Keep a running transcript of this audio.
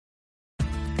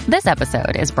This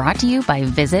episode is brought to you by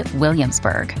Visit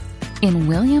Williamsburg. In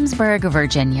Williamsburg,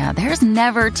 Virginia, there's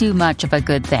never too much of a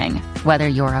good thing. Whether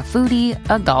you're a foodie,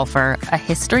 a golfer, a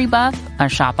history buff, a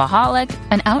shopaholic,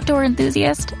 an outdoor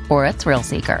enthusiast, or a thrill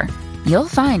seeker, you'll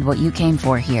find what you came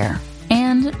for here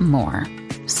and more.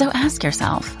 So ask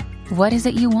yourself, what is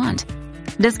it you want?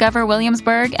 Discover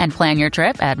Williamsburg and plan your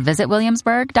trip at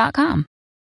visitwilliamsburg.com.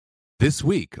 This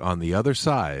week on The Other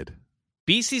Side,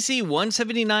 BCC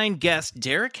 179 guest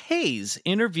Derek Hayes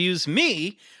interviews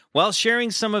me while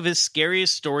sharing some of his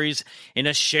scariest stories in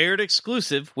a shared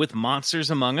exclusive with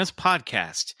Monsters Among Us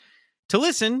podcast. To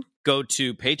listen, go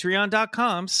to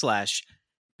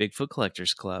patreon.com/Bigfoot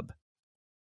Collectors Club.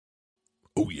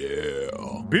 oh yeah,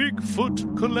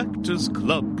 Bigfoot Collectors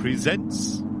Club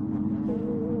presents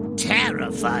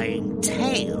terrifying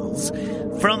tales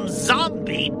from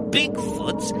zombie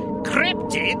Bigfoot's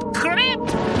cryptid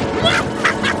crypt.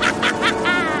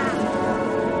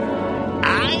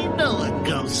 I know a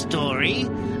ghost story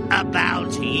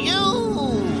about you.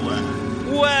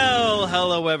 Well,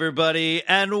 hello everybody,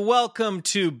 and welcome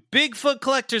to Bigfoot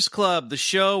Collectors Club, the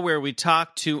show where we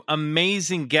talk to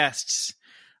amazing guests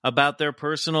about their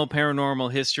personal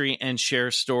paranormal history and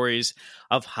share stories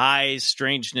of high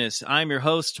strangeness. I'm your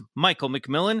host, Michael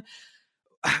McMillan.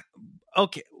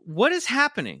 Okay, what is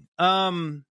happening?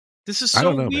 This is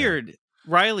so weird. Man.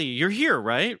 Riley, you're here,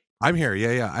 right? I'm here.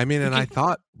 Yeah. I mean, and I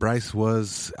thought Bryce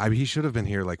was. I mean, he should have been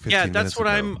here like 15 minutes ago. Yeah, that's what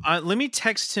I'm. Let me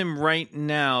text him right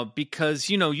now because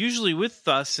usually with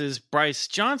us is Bryce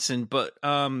Johnson, but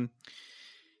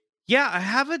yeah, I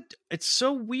have it. It's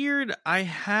so weird. I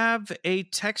have a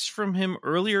text from him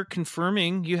earlier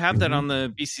confirming. You have that on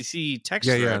the BCC text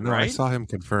thread, Yeah. No, right? I saw him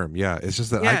confirm. Yeah, it's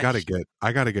just that I gotta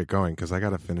get going because I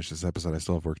gotta finish this episode. I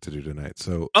still have work to do tonight.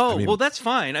 So, well, that's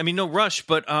fine. I mean, no rush,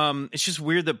 but it's just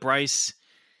weird that Bryce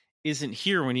isn't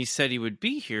here when he said he would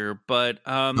be here. But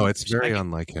no, it's very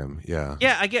unlike him. Yeah.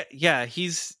 Yeah, I get. Yeah,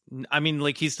 he's. I mean,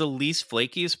 like he's the least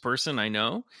flakiest person I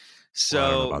know. So well,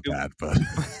 I don't know about that, but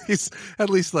he's at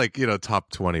least like, top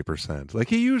 20%. Like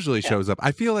he usually shows up.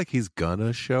 I feel like he's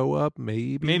gonna show up.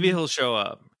 Maybe he'll show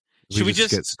up. Should we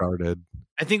just get started?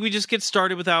 I think we just get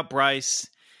started without Bryce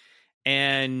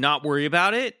and not worry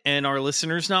about it, and our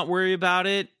listeners not worry about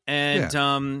it.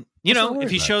 And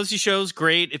if he shows, he shows.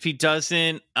 Great. If he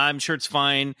doesn't, I'm sure it's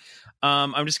fine.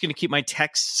 I'm just gonna keep my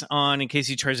texts on in case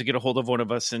he tries to get a hold of one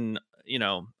of us and.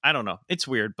 I don't know. It's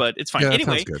weird, but it's fine. Yeah,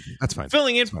 anyway, good. That's fine.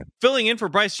 Filling in for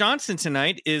Bryce Johnson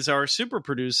tonight is our super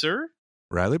producer,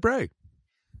 Riley Bray.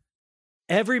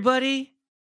 Everybody,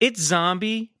 it's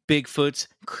Zombie Bigfoot's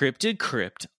Cryptid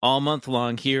Crypt all month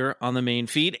long here on the main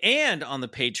feed and on the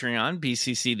Patreon,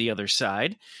 BCC The Other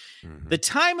Side. Mm-hmm. The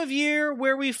time of year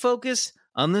where we focus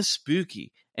on the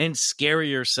spooky and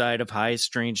scarier side of high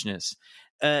strangeness.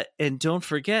 And don't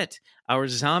forget, our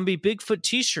Zombie Bigfoot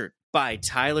t-shirt by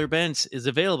Tyler Bentz is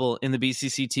available in the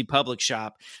BCCT public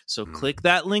shop. So click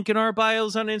that link in our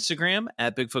bios on Instagram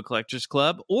at Bigfoot Collectors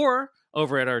Club or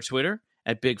over at our Twitter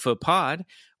at Bigfoot Pod,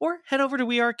 or head over to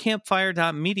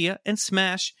wearecampfire.media and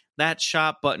smash that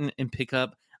shop button and pick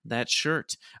up that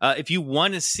shirt. If you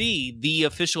want to see the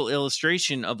official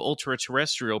illustration of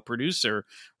ultra-terrestrial producer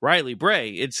Riley Bray,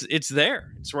 it's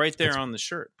there. It's right there on the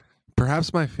shirt.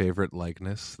 Perhaps my favorite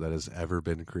likeness that has ever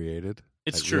been created.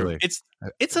 It's true. Really,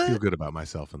 I feel good about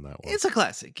myself in that one. It's a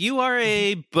classic. You are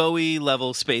a Bowie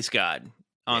level space god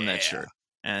on that shirt,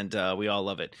 and we all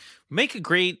love it. Make a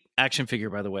great action figure,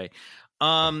 by the way.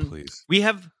 Please. We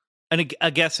have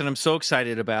a guest that I'm so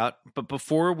excited about, but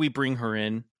before we bring her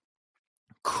in,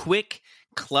 quick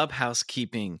clubhouse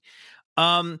keeping.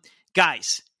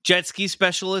 Guys, jet ski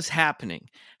special is happening.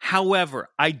 However,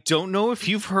 I don't know if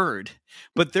you've heard,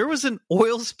 but there was an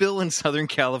oil spill in Southern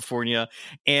California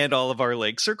and all of our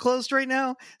lakes are closed right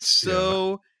now.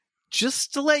 So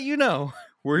just to let you know,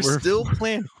 we're still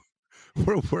planning.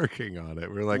 We're working on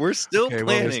it. We're still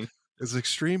planning. There's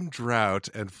extreme drought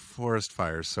and forest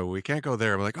fires, so we can't go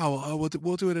there. We're like,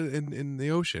 we'll do it in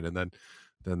the ocean. And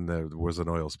then there was an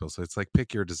oil spill. So it's like,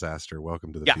 pick your disaster.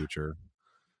 Welcome to the future.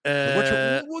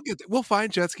 We'll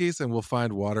find jet skis and we'll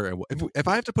find water, and if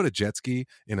I have to put a jet ski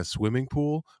in a swimming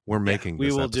pool, we're making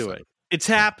this. We will episode. do it. It's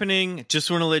happening.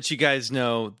 Just want to let you guys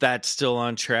know that's still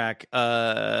on track.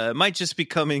 It might just be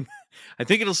coming. I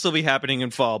think it'll still be happening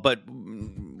in fall, but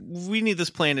we need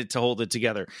this planet to hold it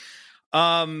together.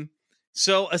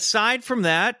 So aside from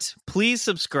that, please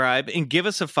subscribe and give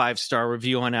us a 5-star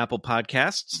review on Apple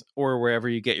Podcasts or wherever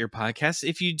you get your podcasts.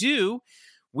 If you do,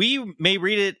 we may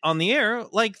read it on the air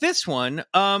like this one.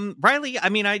 Riley, I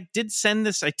mean, I did send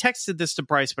this. I texted this to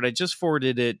Bryce, but I just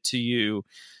forwarded it to you.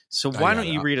 So why don't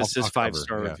you read us this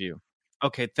 5-star review?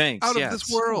 Okay, thanks. Out of Yeah, this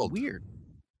it's so world. weird.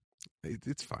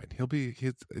 It's fine.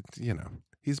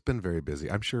 He's been very busy.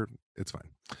 I'm sure it's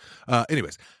fine.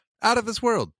 Anyways, Out of This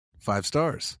World, 5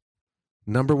 stars.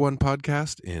 #1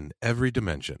 podcast in every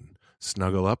dimension.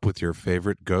 Snuggle up with your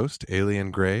favorite ghost,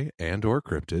 alien, gray, and or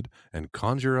cryptid, and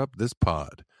conjure up this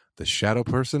pod. The shadow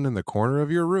person in the corner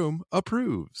of your room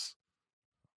approves.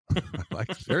 I like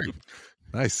it. Very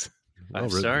nice. Well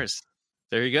 5 written. stars.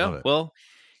 There you Love go. it. Well,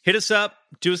 hit us up,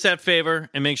 do us that favor,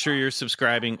 and make sure you're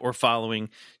subscribing or following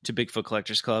to Bigfoot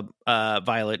Collectors Club.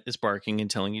 Violet is barking and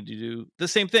telling you to do the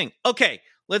same thing. Okay,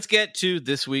 let's get to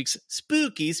this week's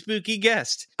spooky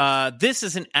guest. This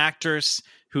is an actress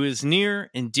who is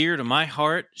near and dear to my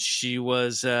heart. She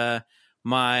was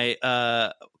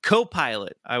my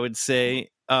co-pilot, I would say,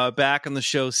 back on the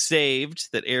show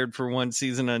Saved that aired for one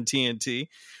season on TNT.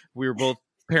 We were both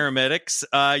paramedics.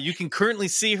 You can currently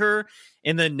see her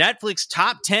in the Netflix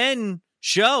top 10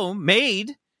 show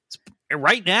Made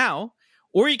right now,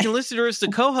 or you can listen to her as the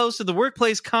co-host of the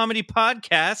workplace comedy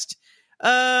podcast,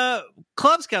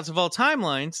 Club Scouts of All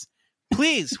Timelines.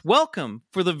 Please welcome,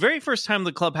 for the very first time in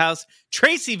the clubhouse,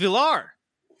 Tracy Vilar.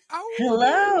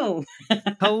 Hello.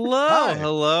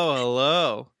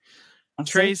 Hello. I'm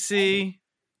so Tracy, excited.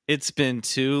 it's been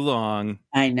too long.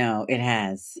 I know it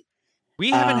has.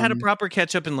 We haven't had a proper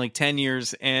catch up in like 10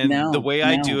 years. And the way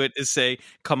I do it is say,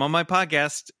 come on my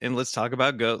podcast and let's talk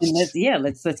about ghosts. And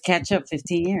let's catch up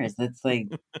 15 years. Let's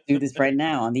do this right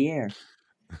now on the air.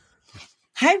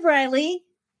 Hi, Riley.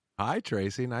 Hi,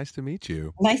 Tracy. Nice to meet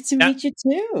you. Nice to meet you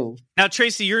too. Now,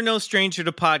 Tracy, you're no stranger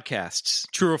to podcasts.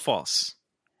 True or false?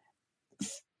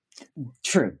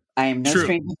 True. I am no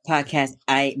stranger to podcasts.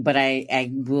 But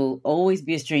I will always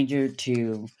be a stranger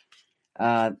to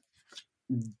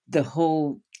the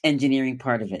whole engineering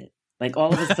part of it. Like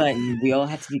all of a sudden, we all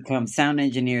had to become sound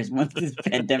engineers once this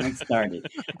pandemic started.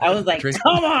 I was like, Tracy,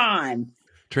 come on.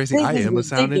 Tracy, I am a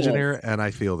sound engineer and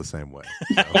I feel the same way.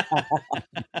 So.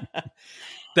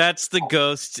 That's the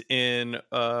ghost in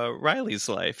Riley's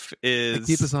life. Is they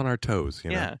keep us on our toes,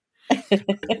 you know?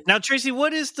 Now, Tracy,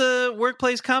 what is the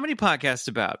workplace comedy podcast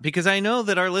about? Because I know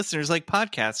that our listeners like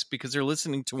podcasts because they're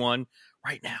listening to one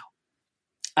right now.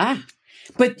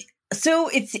 But so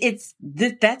it's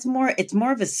more of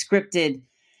a scripted,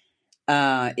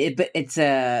 but it's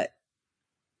a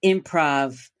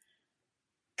improv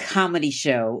comedy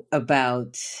show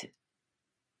about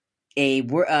a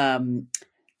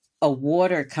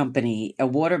water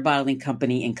bottling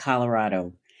company in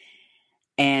Colorado.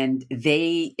 And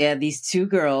they, these two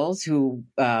girls who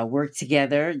work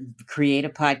together, create a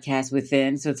podcast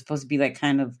within. So it's supposed to be like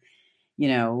kind of,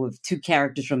 with two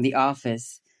characters from The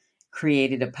Office,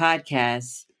 created a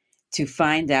podcast to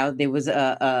find out there was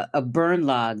a burn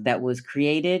log that was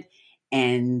created.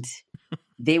 And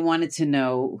they wanted to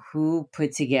know who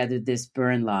put together this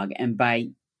burn log. And by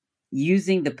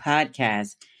using the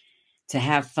podcast to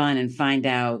have fun and find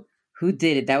out who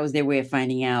did it, that was their way of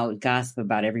finding out gossip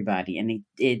about everybody. And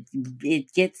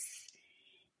it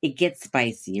gets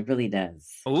spicy. It really does.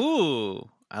 Ooh,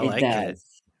 I like it.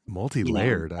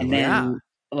 Multi-layered. And then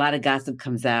a lot of gossip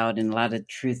comes out and a lot of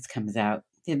truth comes out.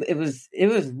 It was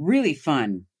really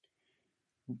fun.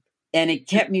 And it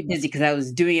kept me busy because I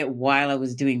was doing it while I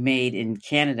was doing Made in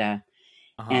Canada.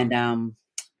 And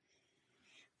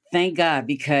thank God,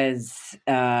 because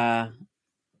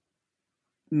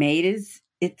Made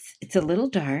it's a little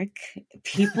dark.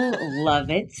 People love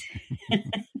it.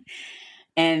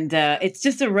 And it's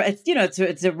just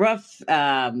it's a rough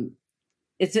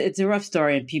it's a rough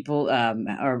story, and people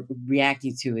are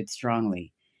reacting to it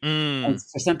strongly. And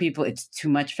for some people, it's too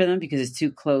much for them because it's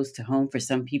too close to home for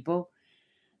some people.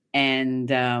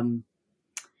 And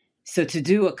so to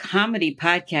do a comedy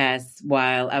podcast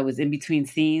while I was in between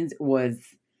scenes was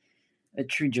a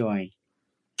true joy.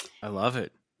 I love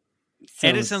it. So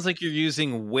and it sounds like you're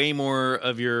using way more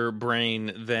of your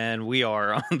brain than we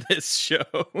are on this show.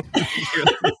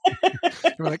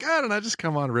 You're like, I don't know, just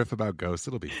come on, riff about ghosts.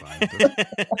 It'll be fine.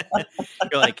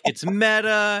 You're like, it's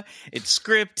meta, it's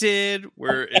scripted,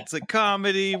 it's a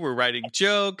comedy, we're writing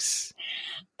jokes.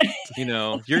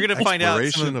 You're going to find out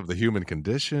exploration of the human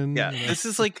condition. Yeah, this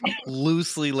is like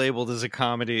loosely labeled as a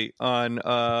comedy on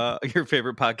your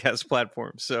favorite podcast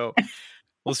platform. So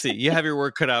we'll see. You have your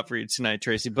work cut out for you tonight,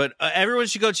 Tracy. But everyone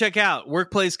should go check out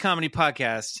Workplace Comedy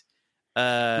Podcast.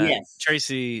 Yes.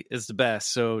 Tracy is the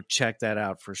best, so check that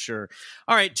out for sure.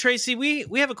 All right, Tracy,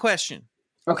 we have a question.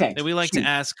 Okay. That we like to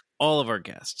ask all of our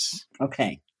guests.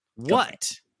 Okay.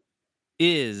 What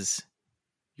is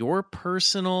your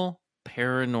personal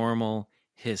paranormal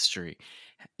history?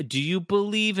 Do you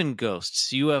believe in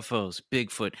ghosts, UFOs,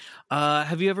 Bigfoot?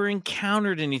 Have you ever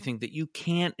encountered anything that you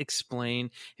can't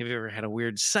explain? Have you ever had a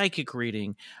weird psychic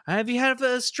reading? Have you had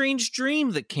a strange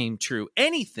dream that came true?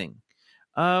 Anything?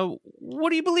 What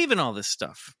do you believe in all this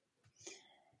stuff?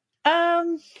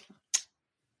 I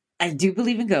do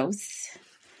believe in ghosts.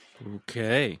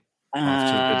 Okay. Off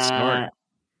to a good start.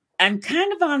 I'm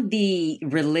kind of on the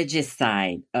religious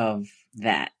side of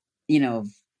that, you know,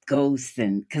 ghosts,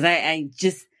 and because I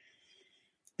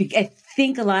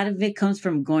think a lot of it comes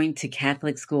from going to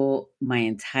Catholic school my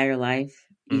entire life,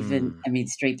 even, I mean,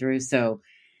 straight through. So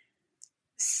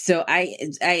I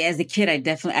as a kid,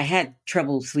 I had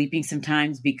trouble sleeping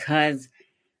sometimes because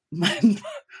my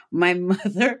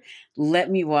mother let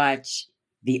me watch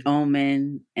The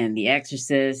Omen and The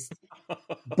Exorcist,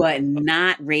 but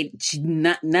nothing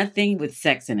with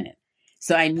sex in it.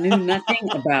 So I knew nothing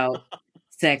about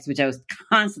sex, which I was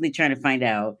constantly trying to find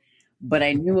out. But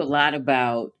I knew a lot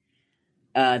about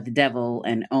the devil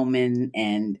and Omen,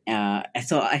 and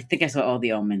I think I saw all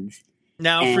the Omens.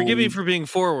 Now, forgive me for being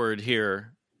forward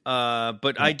here,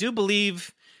 but I do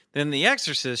believe that in The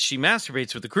Exorcist, she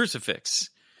masturbates with a crucifix.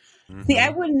 See, I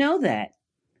wouldn't know that.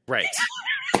 Right.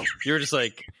 You were just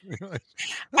like,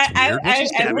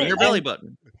 she's tapping her belly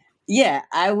button. Yeah,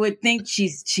 I would think she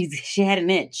had an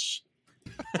itch.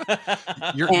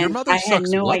 Your mother sucks. I had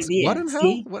no idea. What in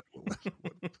hell? What?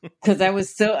 Because I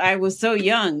was so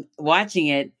young watching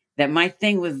it that my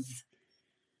thing was,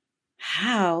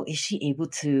 how is she able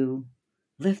to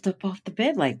lift up off the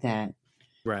bed like that?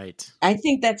 Right. I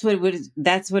think that's what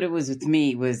it was with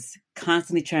me, was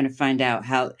constantly trying to find out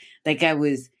how, like, I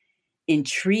was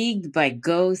intrigued by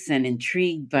ghosts and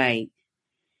intrigued by,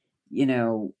 you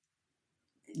know,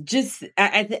 I guess it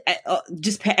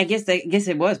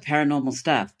was paranormal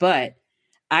stuff, but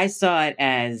I saw it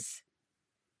as,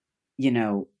 you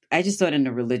know, I just saw it in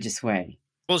a religious way.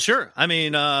 Well, sure. I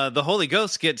mean, the Holy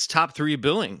Ghost gets top 3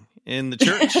 billing in the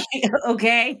church.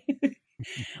 Okay.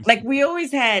 Like we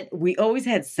always had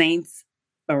saints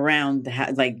around the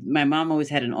house. Like my mom always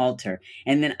had an altar,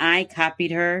 and then I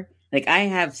copied her. Like I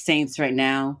have saints right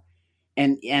now,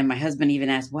 and my husband even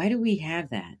asked, "Why do we have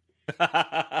that?"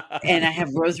 And I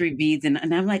have rosary beads, and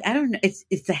I'm like, I don't know.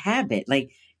 It's a habit.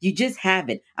 Like you just have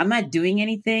it. I'm not doing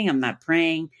anything. I'm not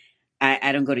praying.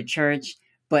 I don't go to church,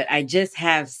 but I just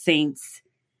have saints.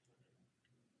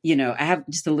 You know, I have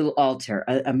just a little altar,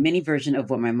 a mini version of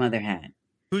what my mother had.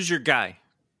 Who's your guy?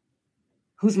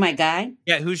 Who's my guy?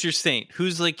 Yeah, who's your saint?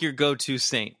 Who's like your go-to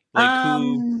saint? Like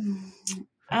who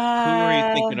are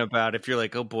you thinking about if you're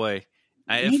like, oh boy,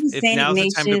 maybe Saint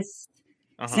Ignatius.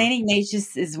 Saint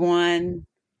Ignatius is one,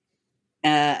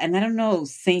 and I don't know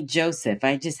Saint Joseph.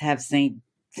 I just have Saint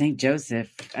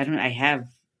Joseph. I have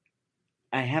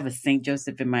a Saint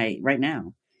Joseph in my right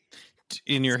now.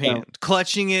 In your hand,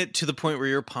 clutching it to the point where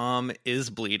your palm is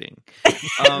bleeding.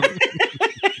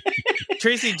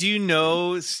 Tracy, do you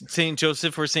know Saint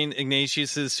Joseph or Saint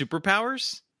Ignatius's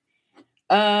superpowers?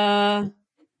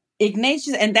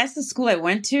 Ignatius, and that's the school I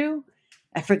went to.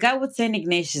 I forgot what Saint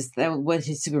Ignatius, what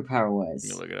his superpower was.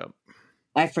 You look it up.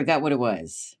 I forgot what it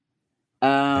was.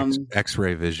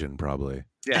 X-ray vision, probably.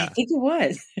 Yeah, I think it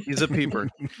was. He's a peeper.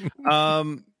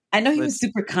 I know he was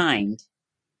super kind,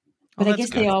 but I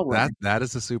guess they all were. That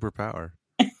is a superpower,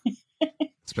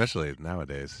 especially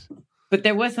nowadays. But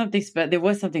there was something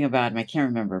about him. I can't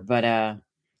remember. But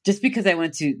just because I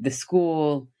went to the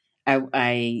school,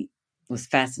 I was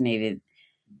fascinated.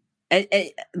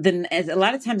 A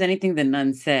lot of times, anything the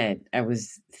nun said, I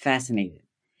was fascinated.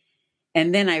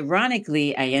 And then,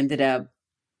 ironically, I ended up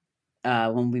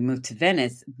when we moved to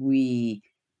Venice, we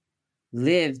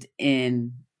lived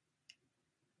in,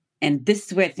 and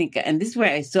this is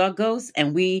where I saw ghosts,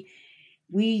 and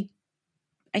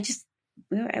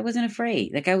I wasn't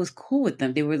afraid. Like I was cool with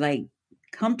them. They were like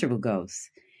comfortable ghosts,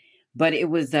 but it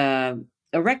was a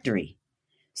rectory.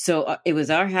 So it was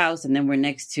our house, and then we're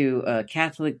next to a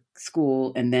Catholic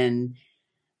school, and then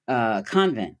a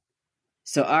convent.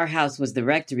 So our house was the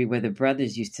rectory where the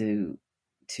brothers used to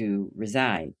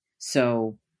reside.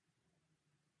 So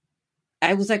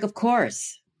I was like, of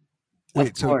course,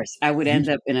 I would end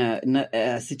up in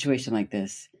a situation like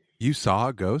this. You saw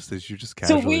a ghost? Did you just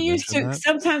casually? So we used to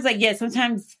sometimes,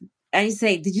 sometimes I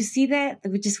say, "Did you see that?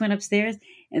 We just went upstairs,"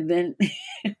 and then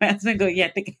my husband go, "Yeah,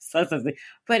 I think I saw something."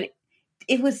 But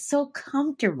it was so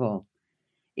comfortable.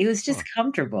 It was just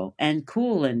comfortable and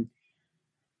cool, and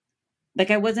like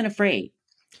I wasn't afraid.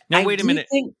 Now wait a minute.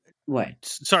 What?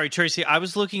 Sorry, Tracy. I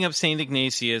was looking up Saint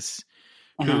Ignatius,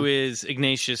 who is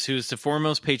Ignatius, who is the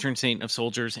foremost patron saint of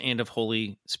soldiers and of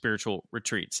holy spiritual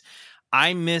retreats.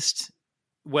 I missed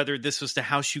whether this was the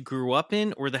house you grew up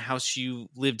in or the house you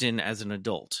lived in as an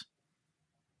adult,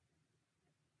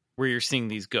 where you're seeing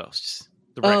these ghosts.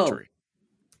 The rectory.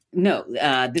 No,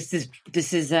 this is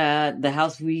the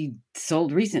house we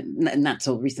sold not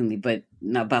sold recently, but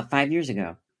about 5 years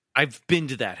ago. I've been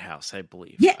to that house, I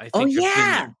believe. Yeah. I think I've been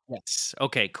yeah. there. Yes.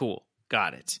 Okay, cool.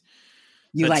 Got it.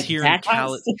 You That's like here that in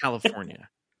house? California.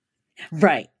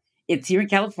 Right. It's here in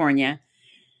California.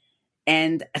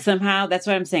 And somehow, that's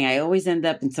what I'm saying. I always end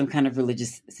up in some kind of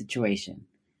religious situation.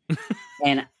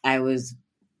 And I was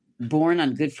born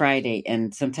on Good Friday,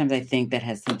 and sometimes I think that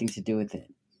has something to do with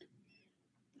it.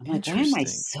 I'm like, why am I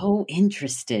so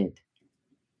interested,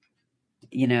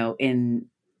 in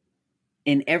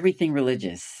everything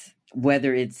religious,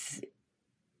 whether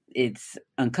it's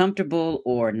uncomfortable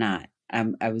or not?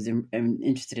 I'm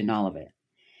interested in all of it.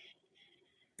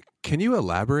 Can you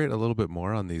elaborate a little bit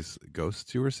more on these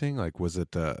ghosts you were seeing? Like, was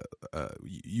it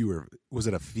was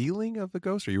it a feeling of a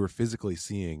ghost, or you were physically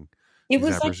seeing? It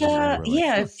was like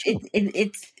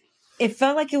it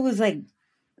felt like it was like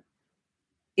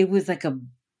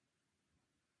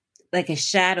a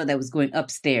shadow that was going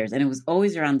upstairs, and it was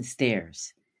always around the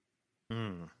stairs.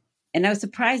 And I was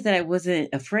surprised that I wasn't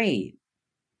afraid.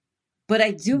 But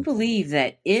I do believe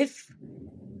that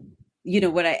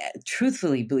what I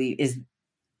truthfully believe is,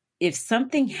 if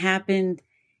something happened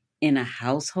in a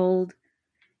household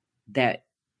that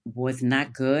was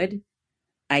not good,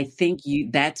 I think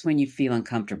that's when you feel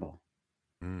uncomfortable.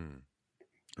 Okay,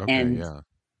 and, like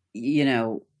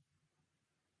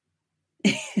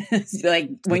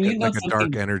when you know like a something,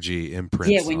 dark energy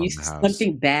imprints. Yeah, when on you the house.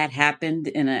 something bad happened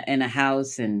in a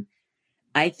house, and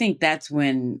I think that's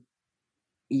when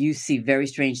you see very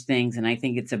strange things. And I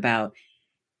think it's about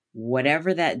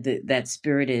whatever that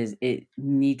spirit is. It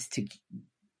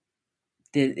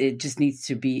just needs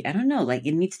to be. I don't know, like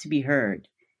it needs to be heard.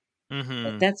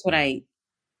 That's what I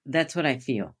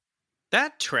feel.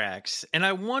 That tracks. And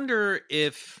I wonder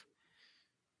if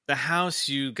the house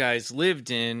you guys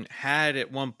lived in had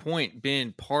at one point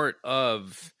been part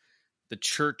of the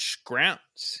church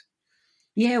grounds.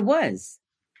 Yeah, it was.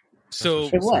 So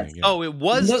it was. Saying, yeah. Oh, it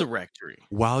was the rectory.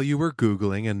 While you were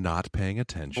Googling and not paying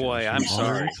attention. Boy, I'm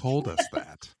sorry. Told us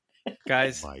that.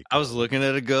 Guys, I was looking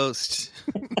at a ghost.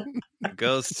 A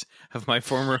ghost of my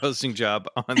former hosting job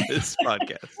on this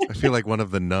podcast. I feel like one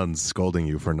of the nuns scolding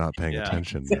you for not paying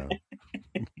attention now.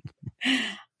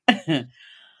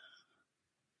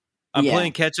 I'm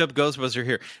playing catch up Ghostbuster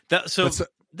here.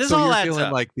 This all you're adds feeling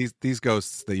up. like these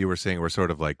ghosts that you were seeing were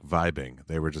sort of like vibing.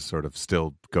 They were just sort of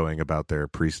still going about their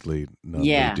priestly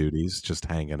nunly duties, just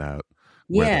hanging out.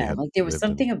 Yeah, like there was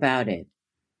something about it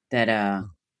that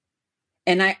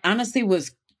and I honestly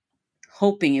was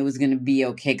hoping it was going to be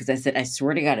okay, because I said, I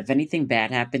swear to God, if anything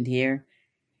bad happened here,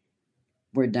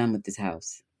 we're done with this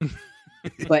house.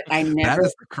 But I never. That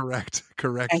is the correct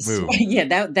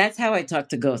move. That's how I talk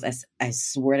to ghosts. I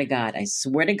swear to God,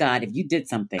 if you did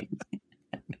something,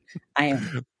 I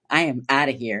am out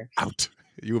of here. Out.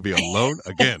 You will be alone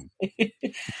again.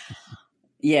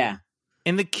 Yeah.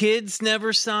 And the kids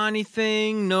never saw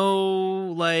anything.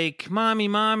 No, like,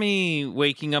 mommy,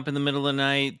 waking up in the middle of the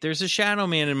night. There's a shadow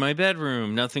man in my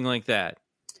bedroom. Nothing like that.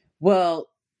 Well,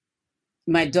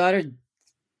 my daughter,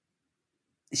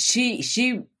 she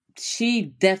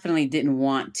definitely didn't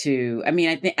want to. I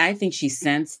mean, I think she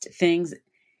sensed things.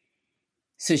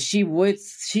 So she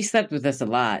slept with us a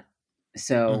lot.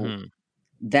 So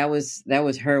that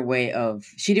was her way of,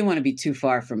 she didn't want to be too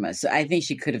far from us. So I think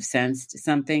she could have sensed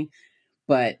something.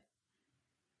 But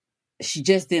she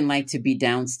just didn't like to be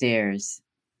downstairs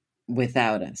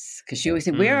without us, because she always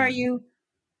said, "Where are you?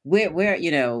 Where?"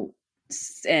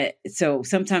 So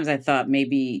sometimes I thought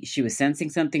maybe she was sensing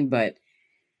something, but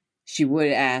she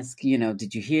would ask,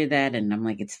 "Did you hear that?" And I'm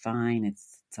like, "It's fine.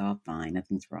 It's all fine.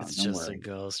 Nothing's wrong. It's Don't just worry." a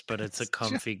ghost, but it's a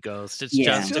comfy ghost. It's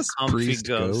just a comfy ghost.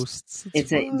 Ghosts.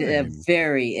 It's a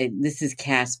very. This is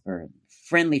Casper,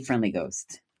 friendly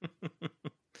ghost.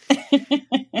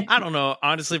 I don't know.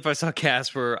 Honestly, if I saw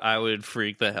Casper, I would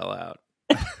freak the hell out.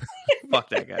 Fuck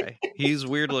that guy. He's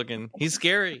weird looking. He's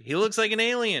scary. He looks like an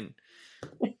alien.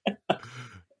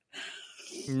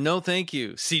 No, thank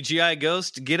you. CGI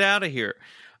ghost, get out of here.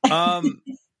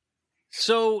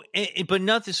 So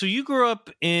you grew up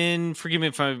in, forgive me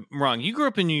if I'm wrong, you grew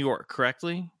up in New York,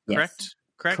 correctly? Yes.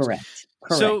 Correct.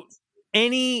 So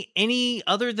any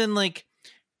other than like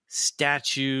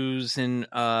statues and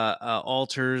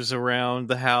altars around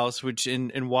the house, which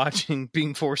in watching,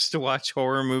 being forced to watch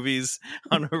horror movies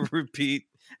on a repeat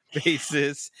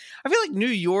basis, I feel like New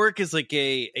York is like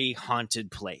a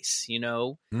haunted place,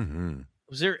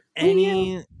 Was there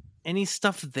any any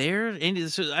stuff there?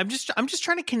 So I'm just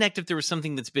trying to connect if there was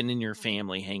something that's been in your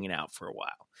family hanging out for a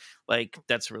while. Like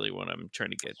that's really what I'm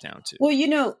trying to get down to.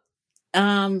 Well,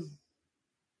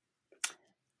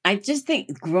 I just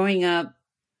think growing up,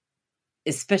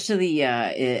 especially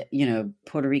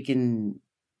Puerto Rican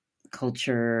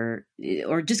culture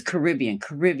or just Caribbean,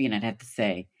 I'd have to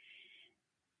say,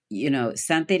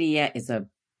 Santeria is a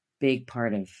big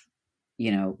part of,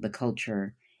 the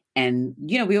culture. And,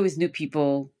 we always knew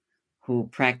people who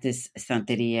practice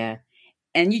Santeria,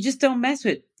 and you just don't mess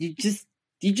with, you just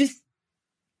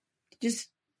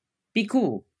be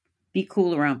cool. Be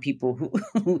cool around people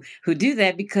who do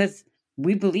that because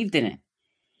we believed in it.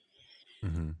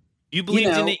 Mm-hmm. You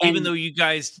believed in it even though you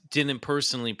guys didn't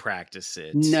personally practice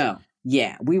it. No.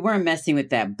 Yeah, we weren't messing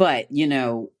with that. But,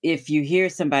 if you hear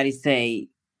somebody say,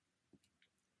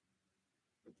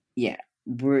 yeah,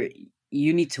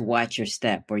 you need to watch your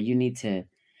step, or you need to,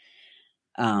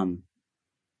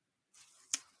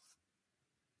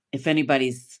 if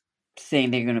anybody's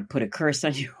saying they're going to put a curse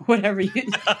on you, whatever, you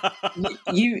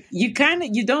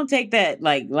don't take that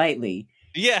like lightly.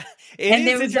 Yeah. And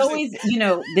there was always,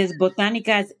 there's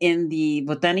botanicas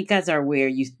botanicas are where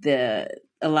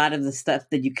a lot of the stuff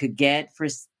that you could get for,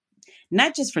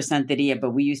 not just for Santeria,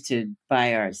 but we used to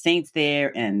buy our saints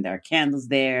there and our candles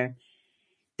there.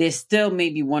 There's still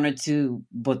maybe one or two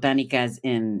botanicas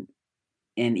in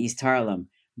East Harlem,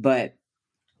 but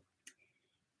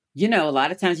a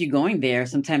lot of times you're going there.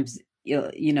 Sometimes you're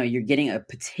getting a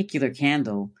particular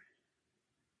candle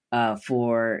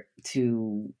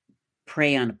to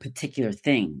pray on a particular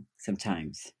thing.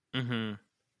 Sometimes, mm-hmm.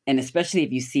 And especially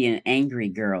if you see an angry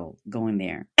girl going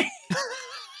there.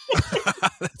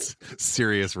 That's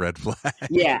serious red flag.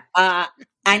 Yeah.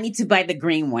 I need to buy the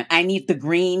green one. I need the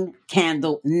green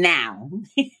candle now.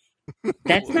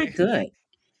 That's not good.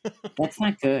 That's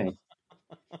not good.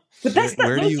 But that's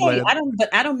not.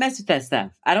 I don't mess with that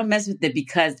stuff. I don't mess with it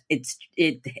because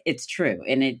it's true,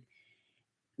 and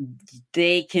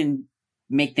they can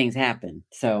make things happen.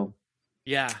 So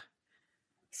yeah.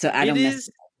 So I don't mess.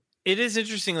 It is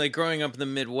interesting. Like growing up in the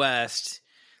Midwest,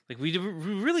 like we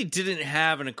really didn't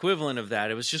have an equivalent of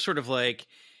that. It was just sort of like,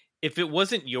 if it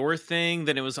wasn't your thing,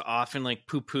 then it was often like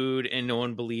poo-pooed and no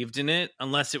one believed in it,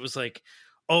 unless it was like,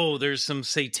 oh, there's some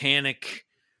satanic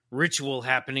ritual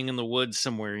happening in the woods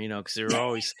somewhere, because they were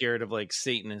always scared of like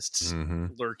Satanists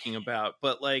lurking about.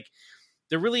 But like,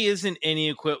 there really isn't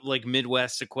any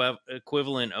Midwest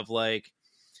equivalent of like,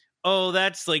 oh,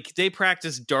 that's like they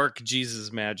practice dark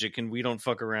Jesus magic and we don't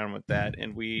fuck around with that,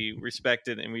 and we respect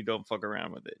it and we don't fuck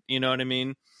around with it. You know what I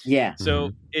mean? Yeah.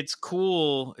 So it's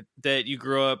cool that you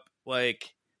grow up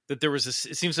like that.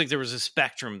 It seems like there was a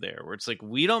spectrum there where it's like,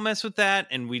 we don't mess with that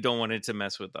and we don't want it to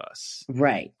mess with us.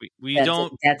 Right.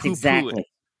 That's exactly.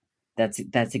 That's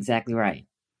exactly right.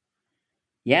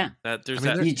 Yeah. You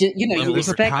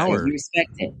respect it. You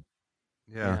respect it.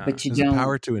 Yeah. But there's a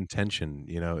power to intention,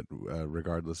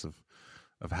 regardless of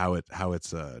how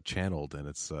it's channeled, and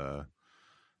it's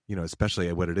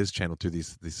especially when it is channeled through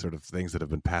these sort of things that have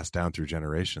been passed down through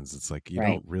generations. It's like you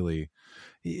don't really.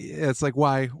 It's like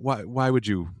why would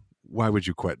you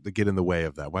get in the way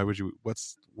of that? Why would you?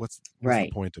 What's the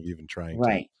point of even trying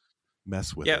to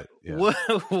mess with it? Yeah.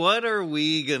 What are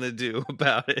we gonna do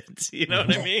about it? You know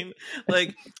what I mean?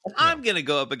 Like I'm gonna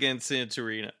go up against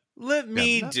Santorina. Let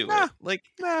me do it. Like,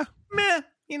 meh.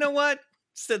 You know what?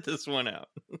 Sit this one out.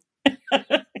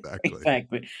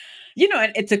 Exactly.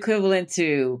 And it's equivalent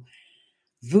to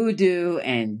voodoo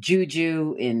and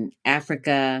juju in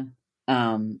Africa.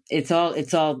 It's all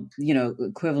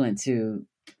equivalent to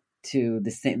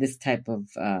this type of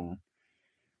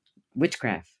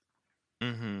witchcraft.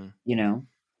 Mm-hmm. And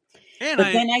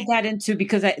then I got into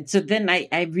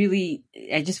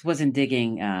I just wasn't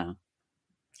digging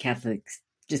Catholics.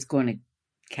 Just going to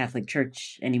Catholic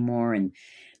church anymore, and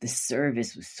the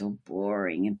service was so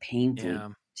boring and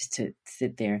painful just to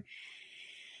sit there.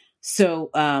 So,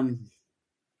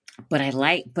 but I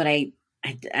like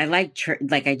church.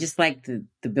 Like I just liked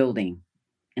the building,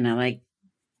 and I liked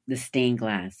the stained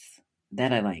glass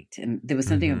that I liked, and there was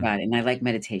something about it. And I like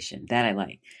meditation that I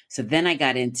like. So then I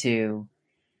got into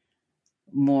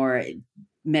more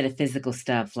metaphysical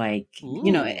stuff, like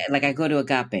like I go to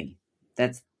Agape.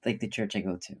 That's like the church I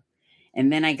go to.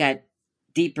 And then I got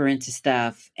deeper into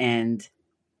stuff, and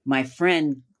my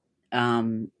friend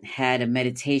had a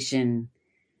meditation.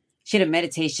 She had a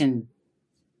meditation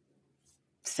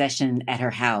session at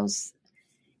her house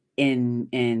in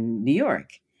New York.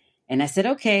 And I said,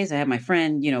 okay. So I had my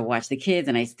friend, watch the kids,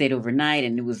 and I stayed overnight,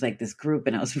 and it was like this group,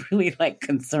 and I was really like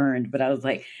concerned, but I was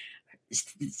like,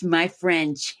 my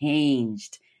friend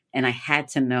changed and I had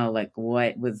to know like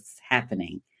what was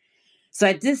happening. So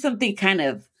I did something kind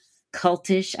of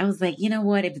cultish. I was like, you know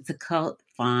what? If it's a cult,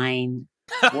 fine.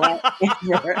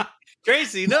 Whatever.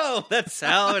 Tracy, no, that's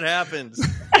how it happens.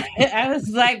 I was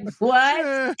like,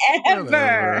 whatever.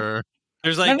 Whatever.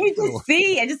 There's Let like me just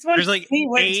see. I just want there's to like see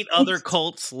what 8 other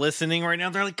cults listening right now.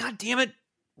 They're like, God damn it,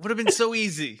 would have been so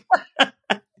easy.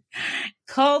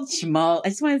 cult schmo. I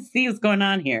just want to see what's going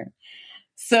on here.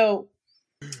 So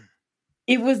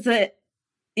it was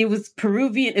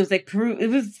Peruvian. It was like Peru. It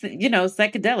was,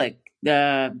 psychedelic.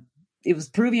 It was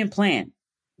Peruvian plant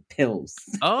pills.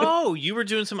 Oh, you were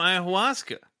doing some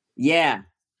ayahuasca. Yeah.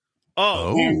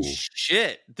 Oh, And-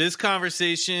 shit. This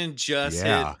conversation just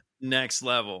hit next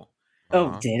level.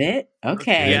 Oh, did it?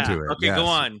 Okay. Yeah. Into it, Okay, yes.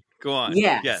 go on.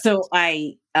 Yeah. Yes. So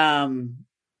I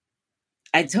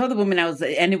told the woman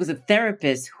and it was a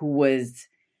therapist who was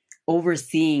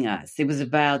overseeing us. It was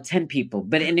about 10 people,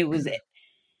 and it was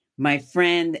my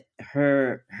friend,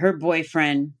 her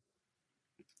boyfriend,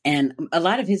 and a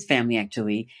lot of his family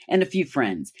actually, and a few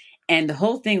friends. And the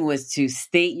whole thing was to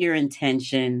state your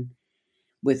intention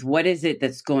with what is it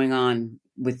that's going on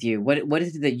with you? What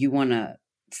is it that you want to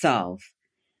solve?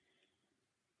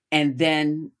 And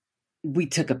then we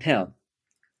took a pill.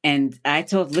 And I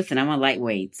told, listen, I'm a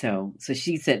lightweight. So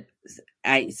she said,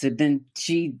 so then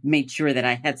she made sure that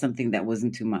I had something that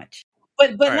wasn't too much.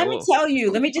 But let me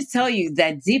just tell you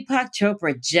that Deepak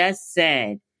Chopra just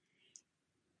said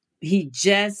he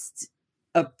just,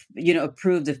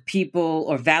 approved of people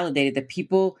or validated that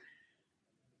people,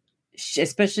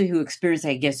 especially who experience,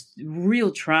 I guess,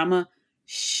 real trauma,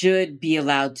 should be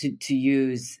allowed to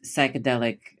use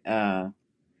psychedelic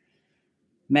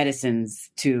medicines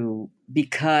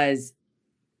because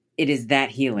it is that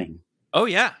healing. Oh,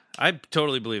 yeah. I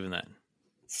totally believe in that.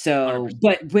 So, 100%.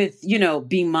 but with,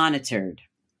 being monitored.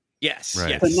 Yes. Right.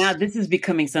 Yes. But now this is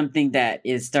becoming something that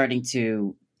is starting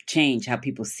to change how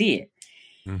people see it.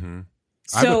 Mm-hmm.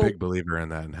 So, I'm a big believer in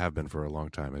that and have been for a long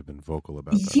time. I've been vocal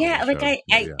about that. Yeah, on the like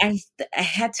show. I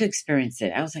had to experience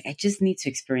it. I was like, I just need to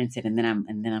experience it, and then I'm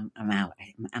out.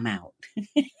 I'm out.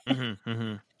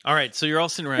 All right, so you're all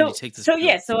sitting around. You take this. So pill.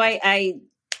 yeah, so I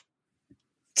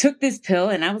took this pill,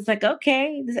 and I was like,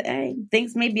 okay,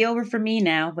 things may be over for me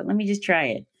now, but let me just try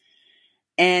it.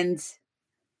 And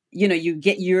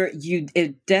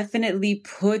it definitely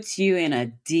puts you in a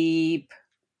deep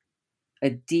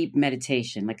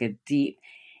meditation,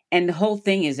 and the whole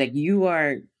thing is like you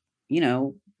are,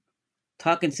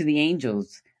 talking to the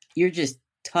angels. You're just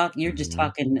talking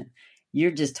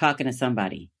to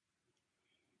somebody.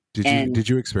 Did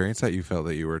you experience that? You felt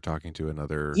that you were talking to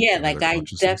another? Yeah, another like I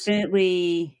consciousness?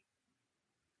 definitely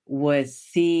was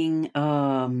seeing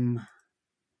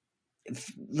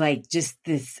like just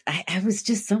this. I was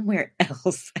just somewhere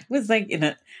else. I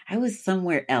was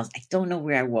somewhere else. I don't know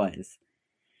where I was,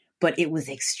 but it was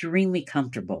extremely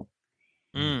comfortable.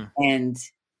 And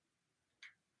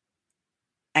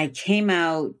I came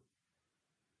out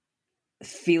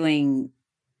feeling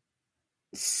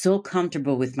so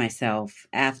comfortable with myself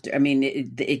after. I mean,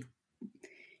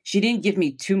 she didn't give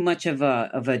me too much of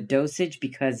a dosage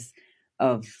because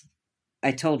of,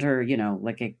 I told her,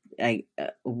 like I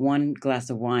one glass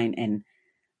of wine and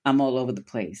I'm all over the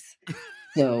place.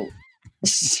 So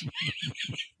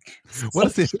what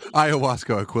is the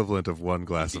ayahuasca equivalent of one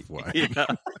glass of wine? Yeah.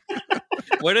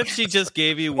 What if she just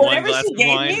gave you one glass of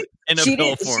wine in a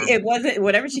pill form? It wasn't,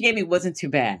 whatever she gave me wasn't too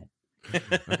bad.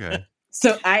 Okay.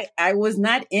 So I was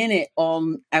not in it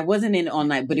I wasn't in it all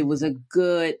night, but it was a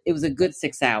good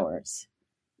 6 hours,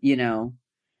 but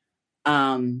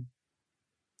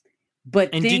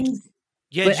And things,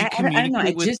 did you I don't know. I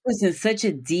with... just was in such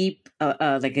a deep,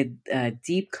 a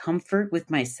deep comfort with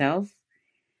myself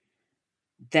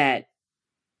that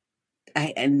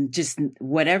and just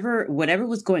whatever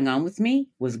was going on with me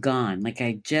was gone. Like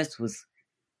I just was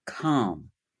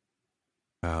calm.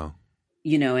 Oh.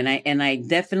 And I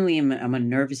definitely I'm a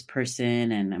nervous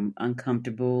person and I'm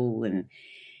uncomfortable and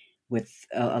with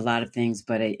a lot of things,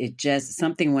 but it just,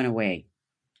 something went away.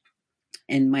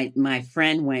 And my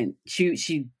friend went,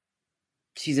 she's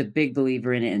a big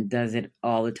believer in it and does it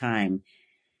all the time.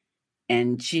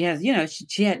 And she has,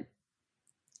 she had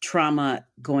trauma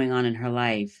going on in her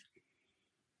life.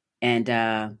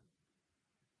 And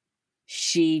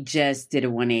she just did a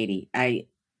 180.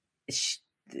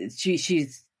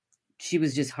 She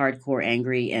was just hardcore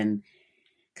angry and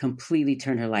completely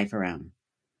turned her life around.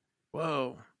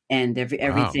 Whoa. And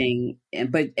everything,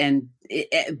 but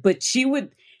she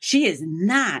is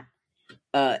not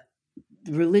a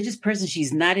religious person.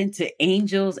 She's not into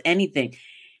angels, anything.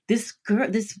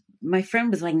 My friend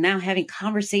was like now having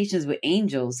conversations with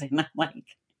angels, and I'm like,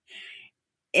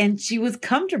 And she was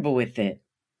comfortable with it.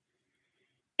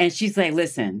 And she's like,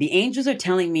 listen, the angels are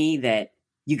telling me that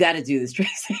you got to do this,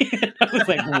 Tracy. And I was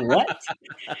like, what?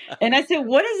 And I said,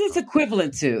 what is this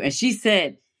equivalent to? And she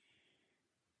said,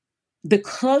 the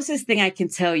closest thing I can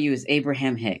tell you is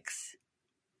Abraham Hicks.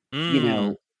 You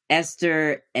know,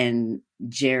 Esther and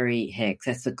Jerry Hicks.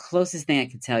 That's the closest thing I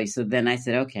can tell you. So then I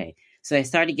said, okay. So I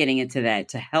started getting into that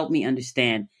to help me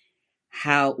understand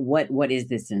what is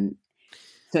this? And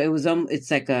so it was,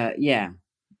 it's like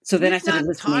So then I started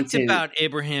listening to... about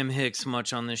Abraham Hicks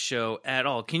much on this show at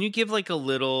all. Can you give like a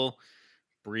little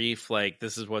brief, like,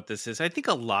 this is what this is? I think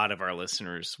a lot of our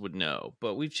listeners would know,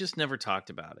 but we've just never talked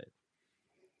about it.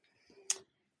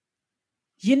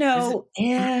 You know,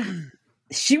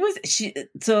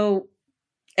 so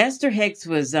Esther Hicks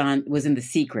was in The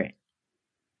Secret.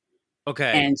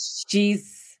 Okay. And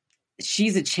she's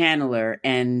a channeler,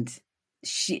 and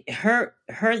her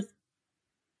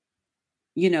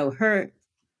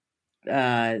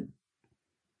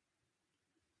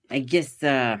I guess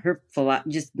her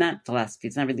just not philosophy,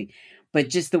 it's not really, but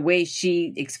just the way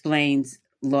she explains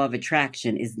law of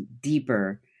attraction is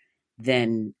deeper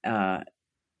than The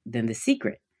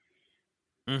Secret.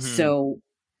 Mm-hmm. So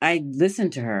I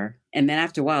listened to her, and then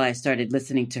after a while I started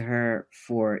listening to her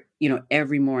for,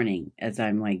 every morning as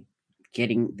I'm like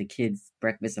getting the kids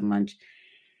breakfast and lunch.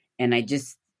 And I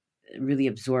just really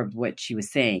absorbed what she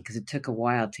was saying, because it took a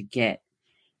while to get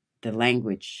the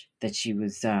language that she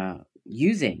was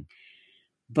using.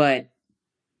 But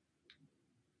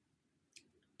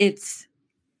it's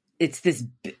this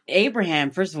Abraham,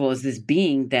 first of all, is this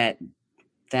being that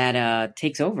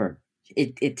takes over.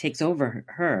 It takes over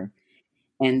her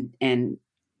and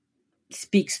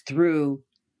speaks through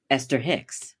Esther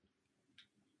Hicks.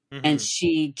 Mm-hmm. And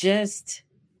she just,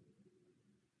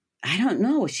 I don't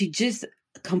know, she just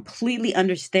completely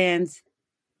understands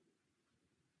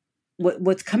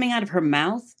what's coming out of her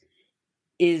mouth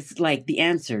is like the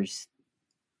answers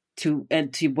to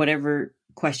whatever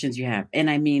questions you have. And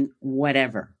I mean,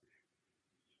 whatever.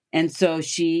 And so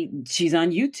she's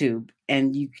on YouTube,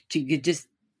 and you could just,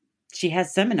 she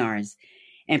has seminars,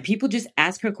 and people just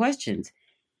ask her questions,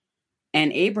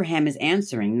 and Abraham is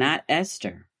answering, not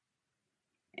Esther,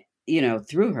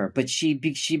 through her. But she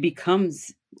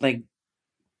becomes like,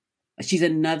 she's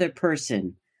another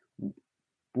person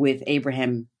with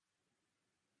Abraham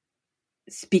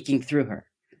speaking through her.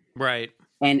 Right.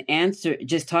 And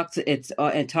it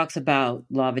talks about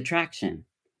law of attraction.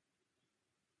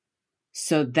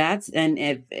 So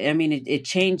it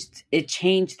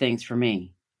changed things for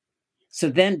me. So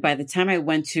then by the time I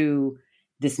went to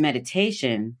this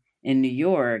meditation in New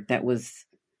York, that was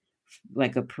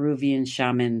like a Peruvian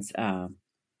shaman's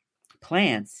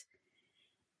plants,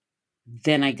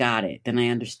 then I got it. Then I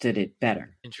understood it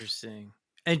better. Interesting.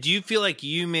 And do you feel like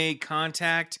you made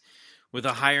contact with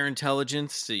a higher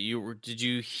intelligence? Did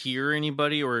you hear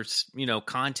anybody or,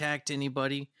 contact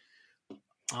anybody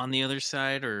on the other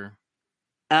side, or?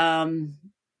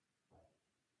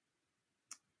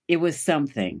 It was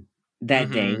something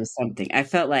that day. It was something. I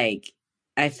felt like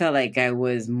I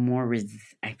was more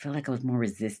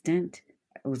resistant.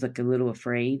 I was like a little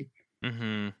afraid.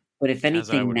 Mm-hmm. But if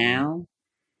anything,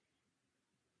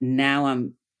 now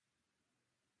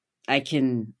I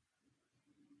can.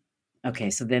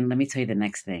 Okay, so then let me tell you the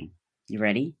next thing. You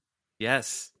ready?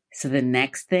 Yes. So the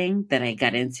next thing that I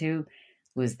got into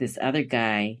was this other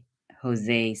guy,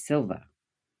 Jose Silva,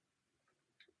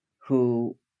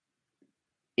 who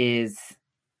is,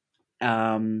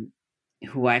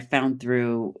 who I found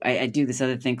through, I do this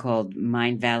other thing called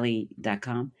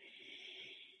mindvalley.com.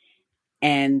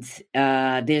 And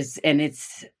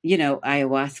it's,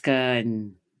 ayahuasca,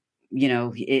 and,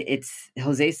 it's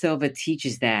Jose Silva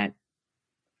teaches that,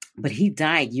 but he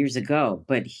died years ago,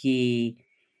 but he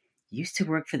used to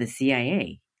work for the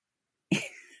CIA.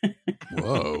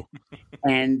 Whoa.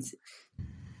 And,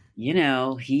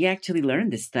 he actually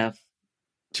learned this stuff.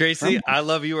 Tracy, I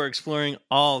love you are exploring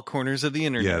all corners of the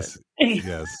internet. Yes.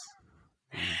 Yes.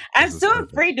 I'm so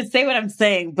afraid to say what I'm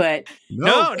saying, but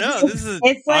no, this is,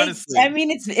 it's like, honestly, I mean,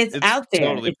 it's out there.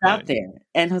 Totally it's fine. Out there.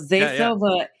 And Jose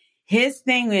Silva, his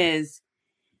thing is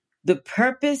the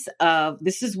purpose of,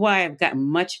 this is why I've gotten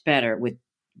much better with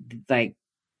like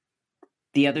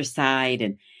the other side.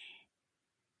 And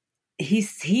he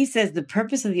says the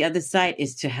purpose of the other side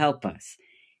is to help us,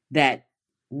 that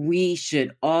we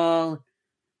should all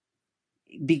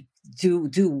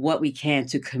do what we can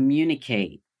to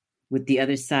communicate with the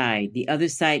other side. The other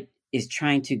side is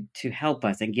trying to help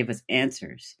us and give us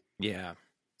answers. Yeah.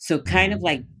 So kind of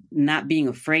like not being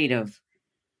afraid of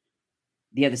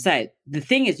the other side. The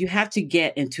thing is, you have to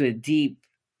get into a deep,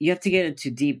 you have to get into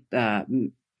a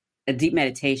deep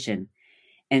meditation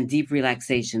and deep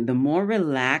relaxation. The more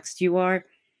relaxed you are,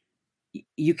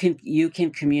 you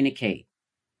can communicate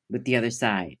with the other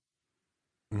side.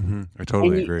 I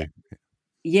totally agree.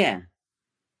 Yeah.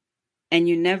 And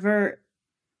you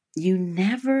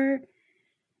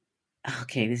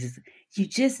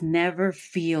just never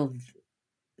feel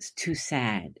too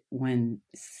sad when,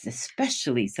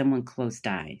 especially someone close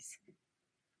dies,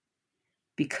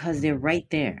 because they're right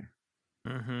there.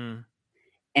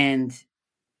 And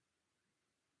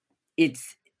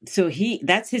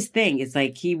that's his thing. It's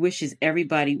like he wishes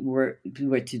everybody were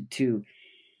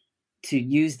to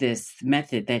use this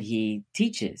method that he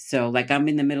teaches. So like I'm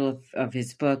in the middle of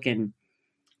his book and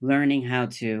learning how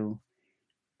to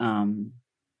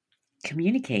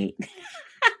communicate.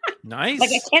 Nice. Like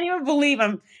I can't even believe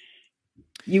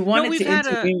you wanted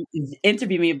to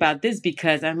interview me about this,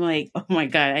 because I'm like, oh my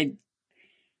God,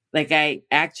 I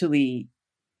actually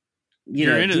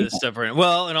you're into this stuff right now.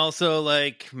 Well, and also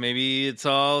like maybe it's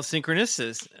all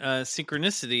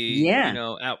synchronicity,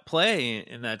 at play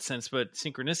in that sense, but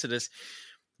synchronicitous.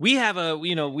 We have a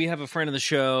friend of the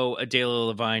show, Adela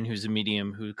Levine, who's a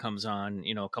medium who comes on,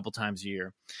 a couple times a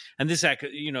year. And this,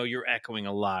 you're echoing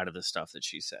a lot of the stuff that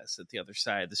she says, that the other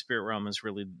side, the spirit realm, is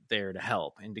really there to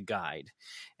help and to guide.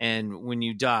 And when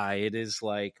you die, it is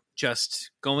like just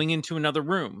going into another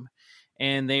room,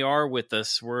 and they are with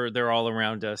us. They're all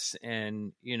around us.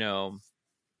 And,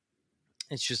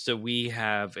 it's just that we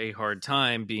have a hard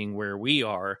time being where we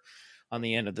are on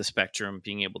the end of the spectrum,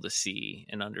 being able to see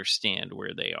and understand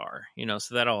where they are,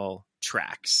 so that all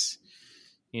tracks.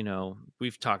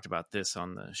 We've talked about this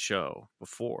on the show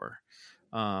before.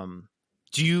 Do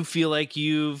you feel like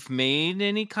you've made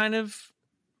any kind of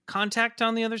contact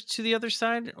to the other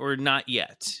side, or not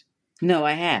yet? No,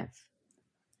 I have.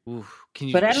 Ooh,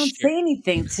 but I don't say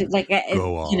anything to I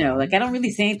don't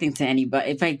really say anything to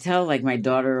anybody. If I tell like my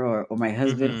daughter or my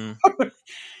husband,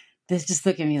 they just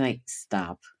look at me like,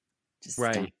 stop. Just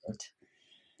stop it.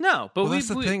 No, but that's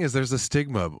the thing is there's a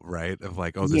stigma, right? Of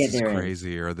like, oh, this is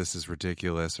crazy, or this is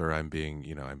ridiculous, or I'm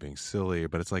being silly.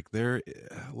 But it's like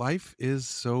life is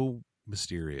so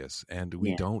mysterious, and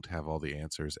we don't have all the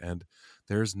answers, and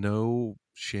there's no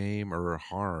shame or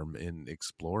harm in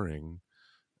exploring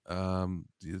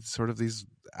sort of these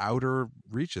outer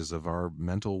reaches of our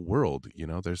mental world.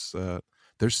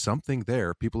 There's something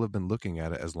there. People have been looking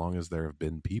at it as long as there have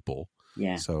been people.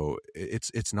 Yeah. So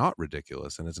it's not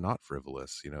ridiculous, and it's not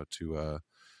frivolous, to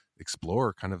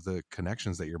explore kind of the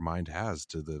connections that your mind has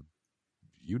to the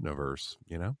universe,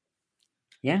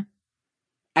 Yeah.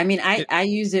 I mean, I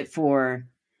use it for,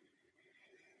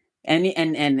 and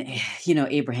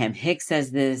Abraham Hicks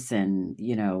says this, and,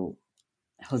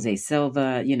 Jose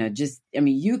Silva,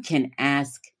 you can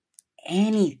ask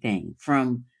anything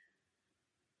from,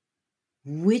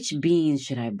 which beans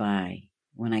should I buy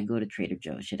when I go to Trader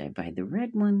Joe's? Should I buy the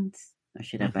red ones, or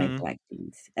should I buy black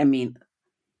beans? I mean,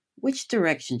 which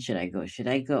direction should I go? Should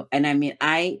I go? And I mean,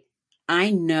 I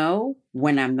know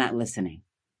when I'm not listening.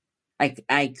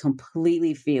 I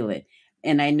completely feel it.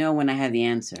 And I know when I have the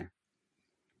answer.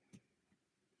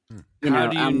 How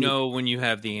do you know when you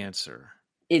have the answer?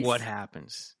 What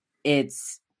happens?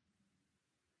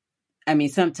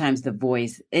 Sometimes the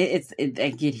voice,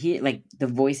 I could hear, like, the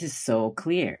voice is so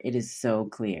clear. It is so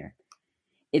clear.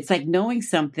 It's like knowing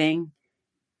something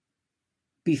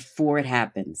before it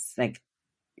happens, like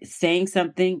saying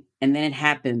something and then it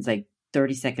happens like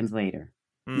 30 seconds later.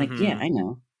 Like, yeah, I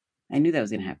know. I knew that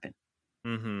was going to happen.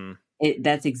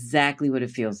 That's exactly what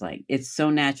it feels like. It's so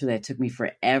natural that it took me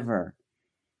forever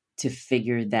to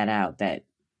figure that out, that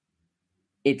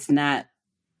it's not,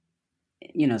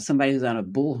 somebody who's on a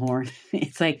bullhorn.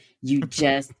 It's like, you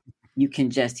can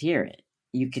just hear it.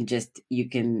 You can,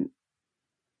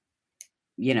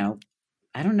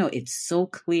 I don't know. It's so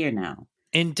clear now.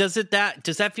 And does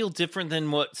that feel different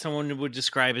than what someone would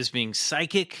describe as being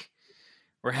psychic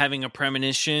or having a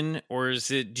premonition? Or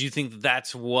do you think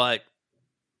that's what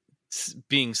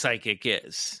being psychic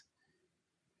is?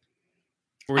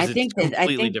 Or is it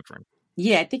completely different?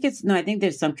 Yeah, I think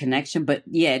there's some connection, but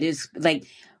yeah, it is like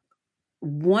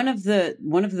one of my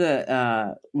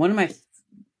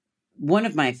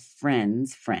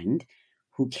friend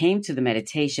who came to the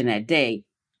meditation that day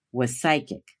was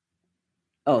psychic.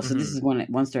 Oh, so this is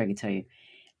one story I can tell you.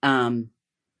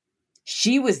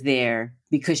 She was there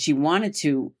because she wanted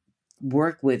to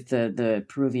work with the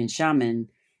Peruvian shaman.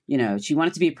 She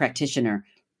wanted to be a practitioner,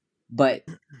 but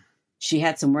she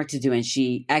had some work to do, and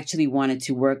she actually wanted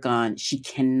to work on, she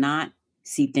cannot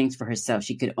see things for herself.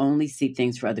 She could only see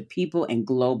things for other people and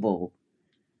global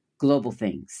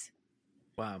things.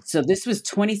 Wow. So this was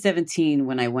 2017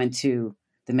 when I went to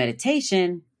the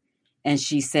meditation, and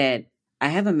she said, I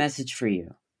have a message for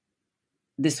you.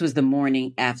 This was the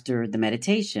morning after the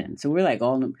meditation. So we're like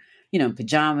all, in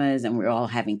pajamas, and we're all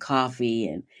having coffee.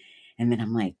 And then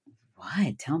I'm like,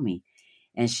 what? Tell me.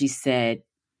 And she said,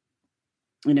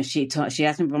 she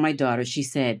asked me about my daughter. She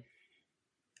said,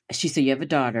 you have a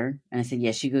daughter? And I said,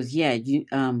 yes. She goes, yeah,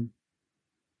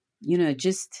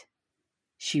 just,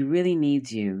 she really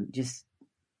needs you. Just,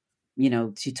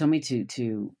 she told me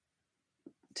to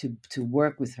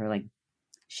work with her. Like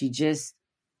she just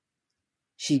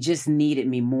needed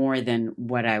me more than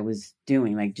what I was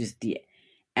doing. Like just the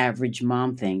average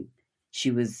mom thing.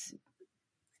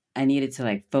 I needed to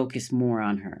like focus more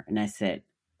on her. And I said,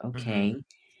 okay. Mm-hmm.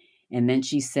 And then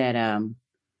she said,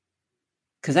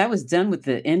 because I was done with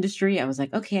the industry. I was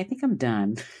like, okay, I think I'm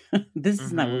done. This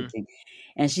is not working.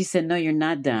 And she said, no, you're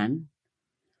not done.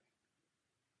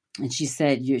 And she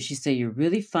said, you're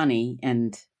really funny.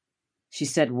 And she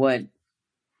said,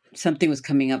 something was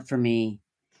coming up for me.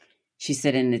 She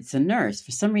said, and it's a nurse.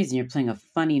 For some reason, you're playing a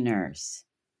funny nurse.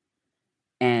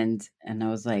 And I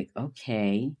was like,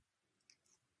 okay.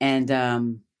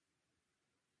 And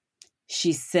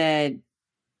she said,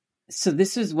 so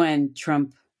this was when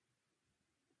Trump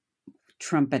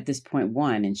at this point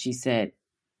won. And she said,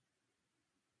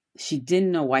 she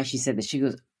didn't know why she said that.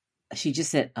 She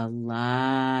just said, a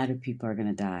lot of people are going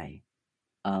to die.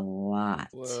 A lot.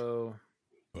 Whoa.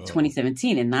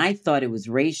 2017. And I thought it was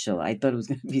racial. I thought it was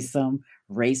going to be some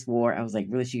race war. I was like,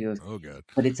 really? She goes, oh, God.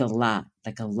 But it's a lot.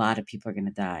 Like a lot of people are going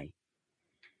to die.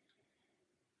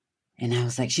 And I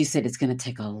was like, she said, it's going to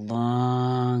take a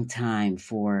long time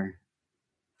for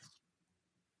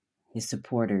his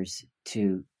supporters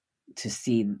to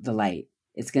see the light.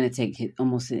 It's going to take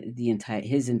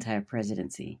his entire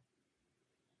presidency.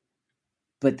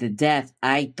 But the death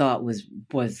I thought was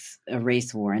a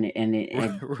race war, and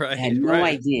I had no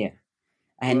idea.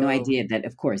 I had no idea that,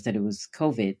 of course, that it was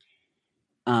COVID.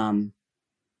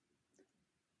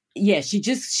 Yeah,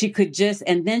 she could just,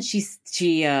 and then she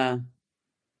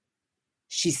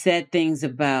said things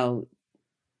about,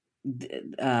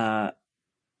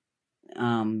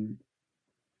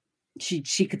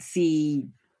 she could see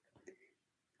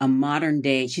a modern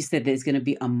day. She said there's going to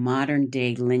be a modern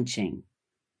day lynching.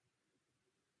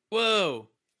 Whoa.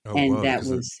 And that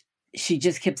was, she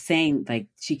just kept saying,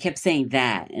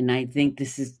 that. And I think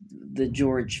this is the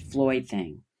George Floyd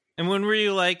thing. And when were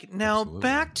you like, now Absolutely.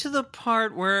 Back to the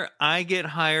part where I get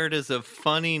hired as a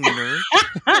funny nurse?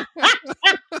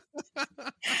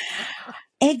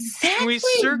 Exactly. Can we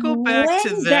circle back to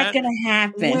that? When is that going to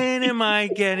happen? When am I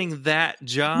getting that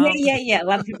job? Yeah. A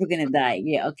lot of people are going to die.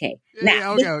 Yeah, okay.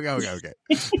 Okay.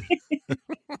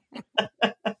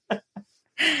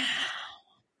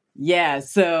 Yeah,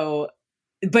 so,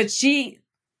 but she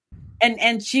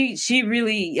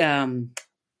really,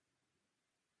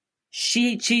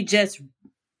 she just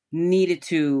needed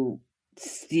to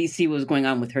see what was going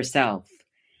on with herself.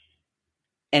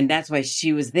 And that's why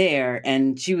she was there,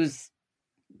 and she was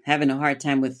having a hard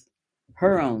time with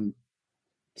her own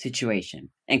situation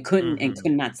and could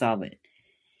not solve it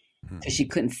because she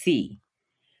couldn't see.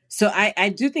 So I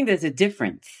do think there's a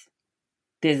difference.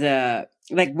 There's a,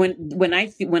 like when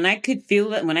I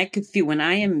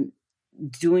am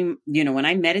doing, when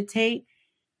I meditate,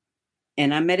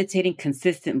 and I'm meditating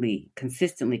consistently,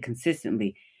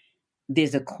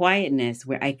 there's a quietness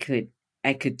where I could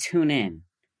tune in,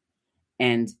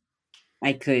 and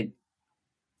I could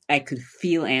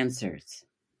feel answers.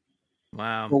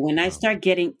 Wow. But when I start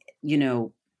getting,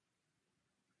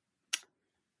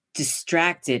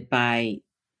 distracted by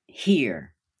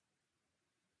here,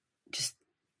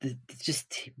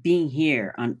 just being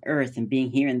here on earth and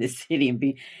being here in this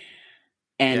city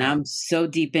and I'm so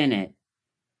deep in it,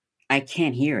 I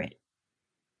can't hear it.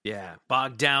 Yeah.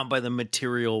 Bogged down by the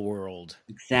material world.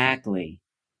 Exactly.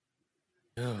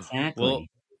 Well,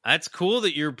 that's cool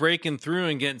that you're breaking through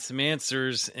and getting some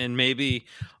answers, and maybe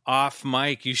off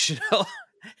mic you should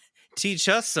teach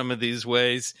us some of these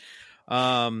ways.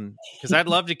 Because I'd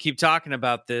love to keep talking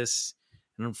about this.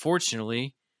 And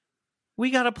unfortunately,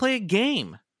 we got to play a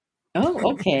game.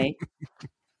 Oh, okay.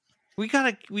 we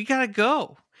gotta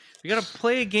go. We gotta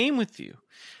play a game with you.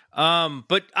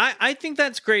 But I think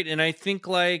that's great. And I think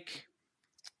I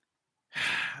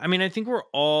think we're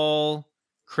all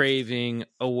craving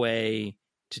a way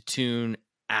to tune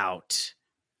out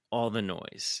all the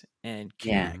noise and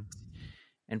connect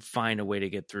and find a way to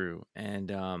get through.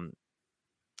 And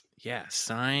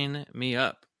sign me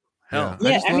up. Hell,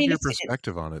 I just I love mean, your it's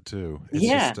perspective on it too. It's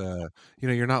yeah, just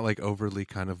you're not like overly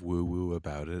kind of woo woo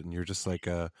about it, and you're just like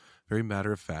very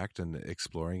matter of fact and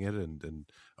exploring it and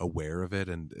aware of it,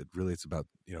 and it's about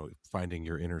finding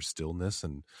your inner stillness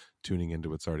and tuning into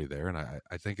what's already there. And I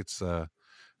think it's I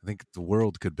think the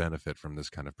world could benefit from this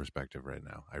kind of perspective right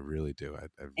now. I really do. I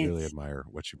really it's admire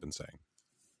what you've been saying.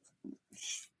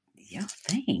 yeah.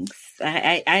 Thanks.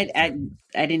 I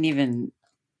didn't even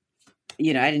I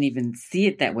didn't even see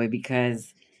it that way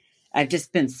because I've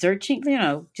just been searching,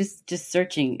 just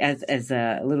searching as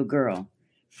a little girl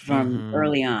from Mm-hmm.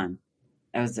 early on.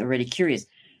 I was already curious.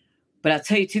 But I'll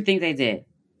tell you two things I did.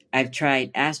 I've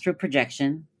tried astral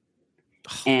projection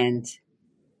and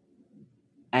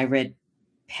I read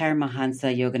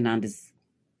Paramahansa Yogananda's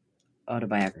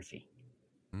autobiography.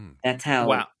 Mm. That's how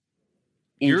Wow.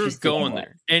 You're interested I going was.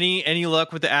 there. Any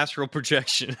luck with the astral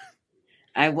projection?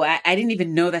 I didn't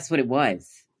even know that's what it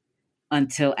was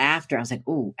until after. I was like,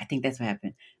 "Oh, I think that's what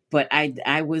happened." But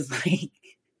I was like,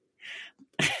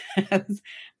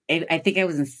 I think I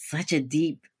was in such a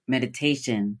deep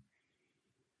meditation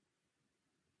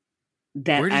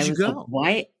that Where did I you was like, go?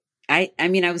 "Why?" I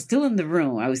mean, I was still in the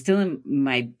room. I was still in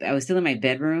my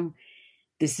bedroom.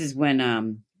 This is when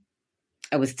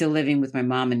I was still living with my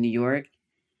mom in New York.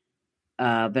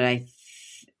 But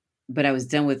I was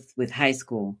done with high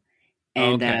school,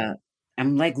 and Okay.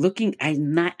 I'm like looking.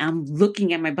 I'm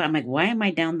looking at my body. I'm like, why am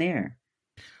I down there?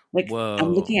 Like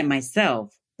I'm looking Whoa. at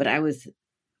myself, but I was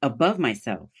above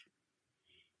myself,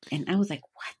 and I was like,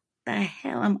 what the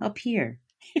hell? I'm up here.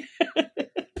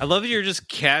 I love that you're just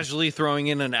casually throwing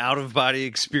in an out of body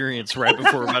experience right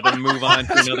before we're about to move on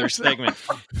to another segment.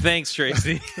 Thanks,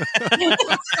 Tracy.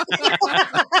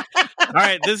 All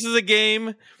right, this is a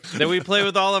game that we play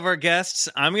with all of our guests.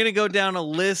 I'm going to go down a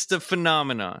list of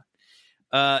phenomena.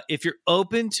 If you're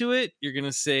open to it, you're going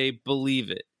to say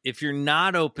believe it. If you're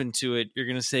not open to it, you're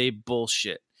going to say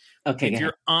bullshit. Okay, If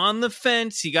you're on the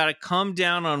fence, you got to come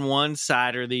down on one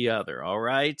side or the other. All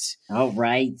right. all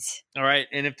right. All right.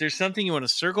 And if there's something you want to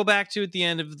circle back to at the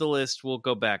end of the list, we'll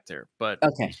go back there. But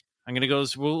Okay, I'm going to go,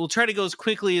 we'll try to go as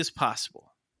quickly as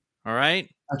possible. All right.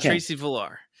 okay, Tracy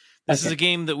Vilar. This is okay, a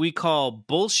game that we call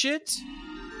bullshit.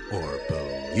 Or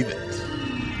believe it.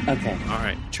 okay. All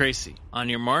right. Tracy, on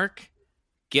your mark,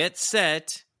 get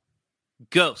set,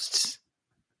 ghosts,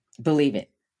 Believe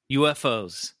it.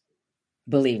 UFOs,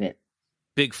 Believe it.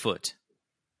 Bigfoot,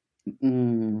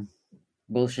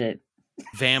 Bullshit.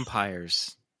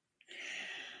 vampires,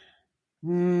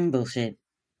 Bullshit.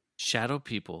 shadow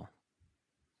people,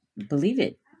 Believe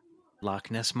it.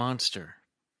 Loch Ness Monster,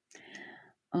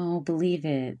 Oh, believe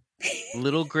it.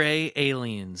 little gray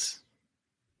aliens,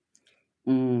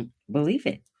 Believe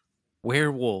it.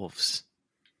 werewolves,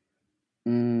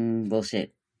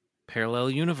 Bullshit. parallel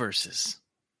universes,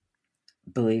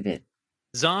 Believe it.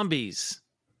 zombies,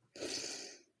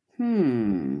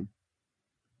 On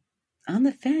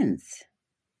the fence.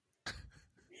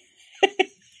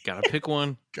 gotta pick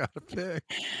one, Gotta pick.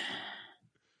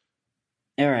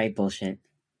 All right, bullshit.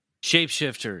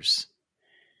 shapeshifters,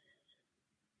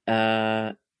 What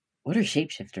are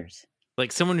shapeshifters?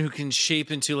 like someone who can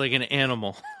shape into like an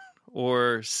animal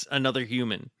or another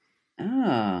human.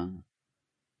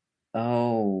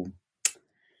 Oh.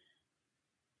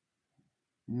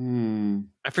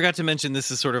 I forgot to mention this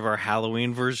is sort of our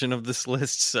Halloween version of this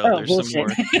list, so Oh, there's bullshit. some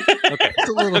more. Okay, It's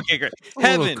a little, okay, great. a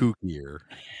Heaven, little kookier.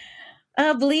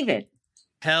 Believe it.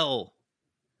 hell,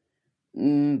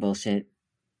 Bullshit.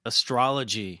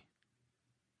 astrology,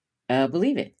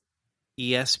 Believe it.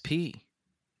 ESP,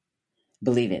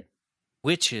 Believe it.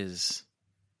 witches,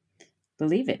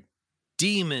 Believe it.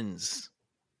 demons,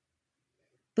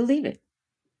 Believe it.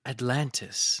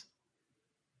 Atlantis,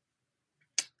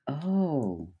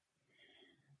 Oh.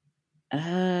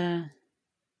 Yeah,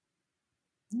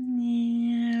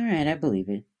 all right, I believe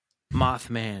it.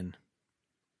 Mothman.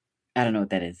 I don't know what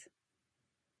that is.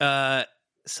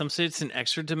 Some say it's an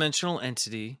extra-dimensional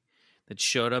entity that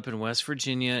showed up in West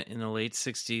Virginia in the late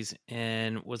 60s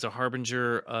and was a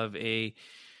harbinger of a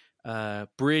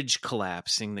bridge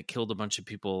collapsing that killed a bunch of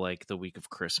people like the week of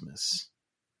Christmas.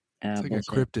 It's like Bullshit.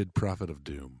 a cryptid prophet of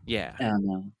doom. Yeah. Oh,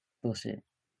 no. Bullshit.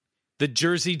 The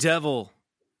Jersey Devil.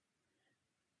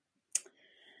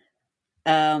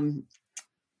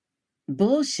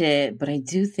 Bullshit, but I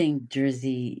do think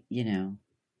Jersey,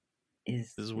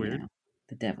 is This is weird.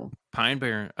 The devil. Pine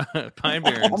Barrens. I'm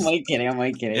only kidding.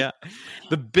 Yeah. The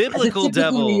That's a Biblical typical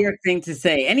Devil. New York thing to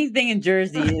say. Anything in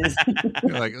Jersey is.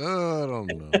 You're like, oh, I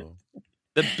don't know.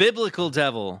 The Biblical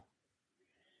Devil.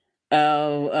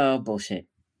 Bullshit.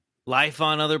 Life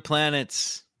on other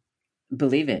planets.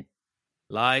 Believe it.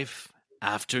 Life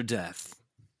after death.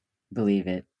 Believe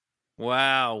it.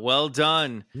 Wow, well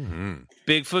done. Mm-hmm.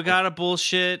 Bigfoot got a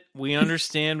bullshit. We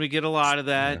understand. We get a lot of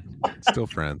that. Yeah. Still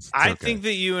friends. It's I okay. think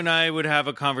that you and I would have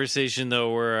a conversation,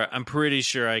 though, where I'm pretty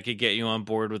sure I could get you on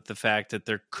board with the fact that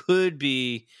there could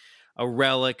be a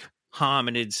relic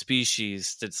hominid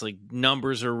species that's like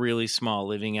numbers are really small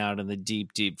living out in the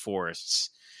deep, deep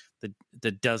forests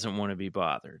that doesn't want to be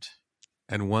bothered.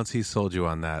 And once he sold you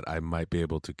on that, I might be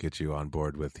able to get you on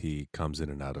board with he comes in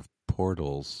and out of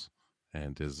portals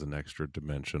and is an extra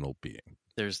dimensional being.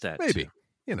 There's that. Maybe.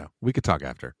 Too. We could talk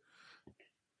after.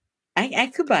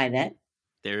 I could buy that.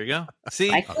 There you go. See,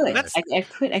 I could. that's,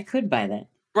 I could buy that.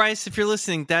 Bryce, if you're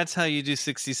listening, that's how you do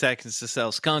 60 seconds to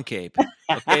sell Skunk Ape.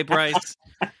 Okay, Bryce?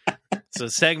 It's a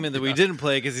segment that we didn't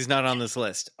play because he's not on this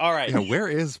list. All right. Yeah, where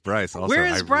is Bryce? Also, Where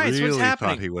is Bryce? I What's really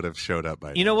happening? thought he would have showed up by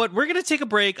now. You know what? We're going to take a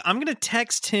break. I'm going to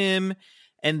text him,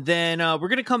 and then we're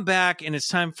going to come back, and it's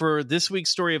time for this week's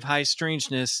story of high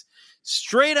strangeness,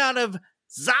 straight out of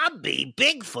Zombie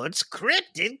Bigfoot's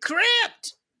Cryptid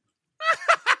Crypt.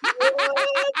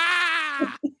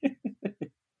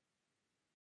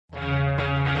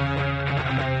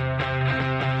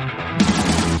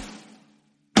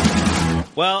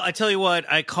 Well, I tell you what,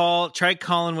 tried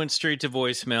calling, went straight to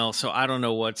voicemail, so I don't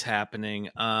know what's happening.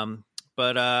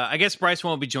 But I guess Bryce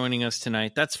won't be joining us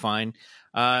tonight. That's fine,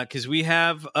 because we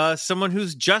have someone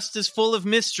who's just as full of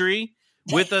mystery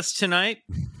with us tonight,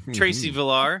 Tracy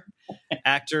Vilar,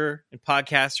 actor and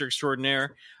podcaster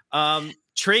extraordinaire.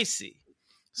 Tracy,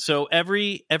 so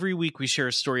every week we share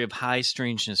a story of high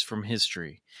strangeness from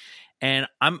history, and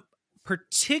I'm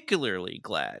particularly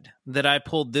glad that I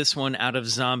pulled this one out of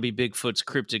Zombie Bigfoot's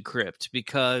Cryptid Crypt,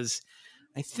 because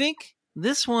I think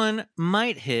this one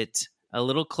might hit a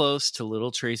little close to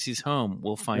little Tracy's home.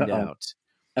 We'll find out.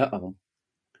 Uh-oh.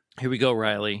 Here we go,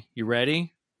 Riley. You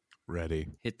ready? Ready.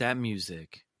 Hit that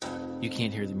music. You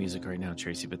can't hear the music right now,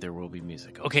 Tracy, but there will be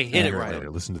music. Okay, hit it, Riley.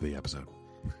 Listen to the episode.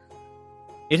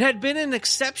 It had been an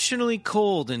exceptionally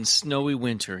cold and snowy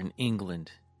winter in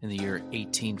England in the year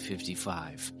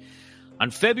 1855. On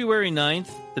February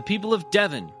 9th, the people of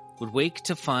Devon would wake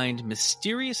to find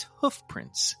mysterious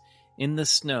hoofprints in the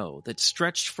snow that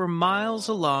stretched for miles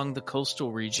along the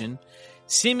coastal region,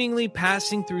 seemingly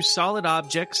passing through solid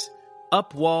objects,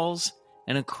 up walls,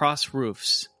 and across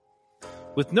roofs.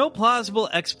 With no plausible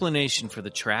explanation for the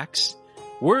tracks,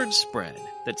 word spread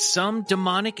that some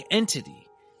demonic entity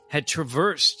had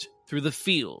traversed through the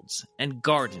fields and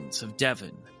gardens of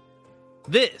Devon.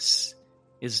 This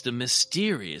is the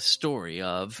mysterious story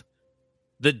of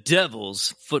the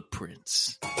Devil's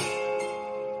Footprints.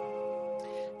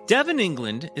 Devon,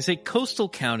 England is a coastal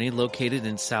county located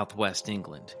in southwest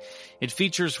England. It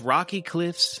features rocky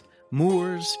cliffs,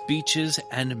 moors, beaches,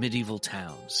 and medieval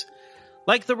towns.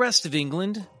 Like the rest of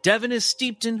England, Devon is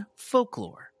steeped in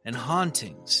folklore and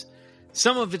hauntings.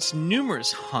 Some of its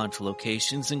numerous haunt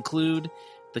locations include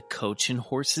the Coach and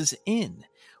Horses Inn,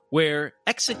 where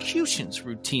executions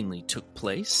routinely took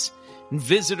place, and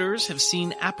visitors have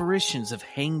seen apparitions of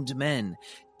hanged men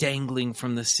dangling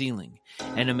from the ceiling,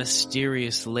 and a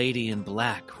mysterious lady in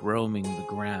black roaming the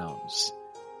grounds.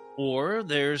 Or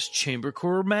there's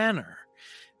Chambercourt Manor.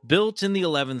 Built in the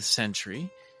 11th century,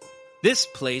 this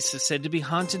place is said to be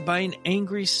haunted by an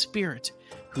angry spirit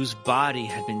whose body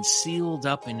had been sealed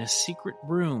up in a secret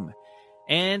room,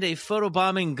 and a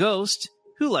photobombing ghost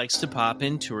who likes to pop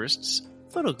in tourists'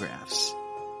 photographs.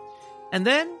 And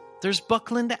then there's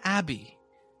Buckland Abbey.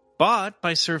 Bought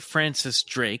by Sir Francis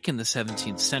Drake in the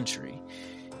 17th century,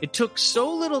 it took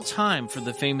so little time for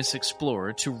the famous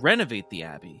explorer to renovate the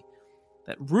abbey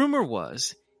that rumor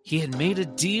was he had made a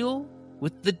deal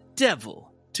with the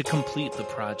devil to complete the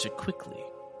project quickly.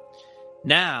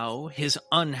 Now his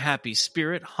unhappy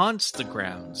spirit haunts the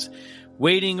grounds,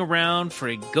 waiting around for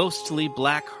a ghostly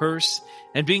black hearse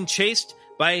and being chased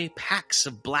by packs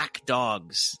of black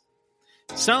dogs.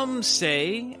 Some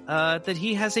say that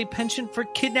he has a penchant for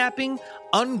kidnapping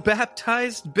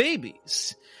unbaptized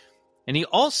babies. And he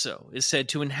also is said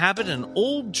to inhabit an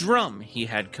old drum he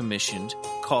had commissioned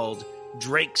called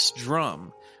Drake's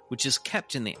Drum, which is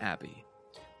kept in the abbey.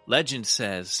 Legend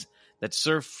says that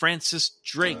Sir Francis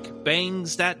Drake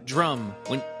bangs that drum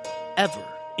whenever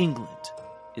England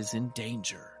is in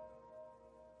danger.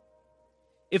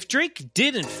 If Drake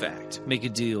did, in fact, make a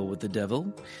deal with the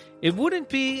devil, it wouldn't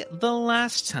be the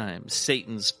last time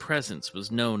Satan's presence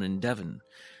was known in Devon,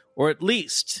 or at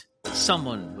least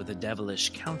someone with a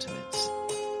devilish countenance.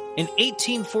 In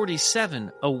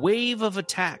 1847, a wave of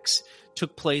attacks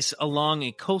took place along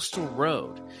a coastal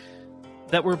road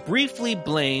that were briefly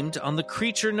blamed on the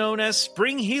creature known as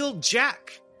Spring-Heeled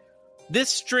Jack. This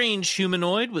strange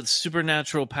humanoid with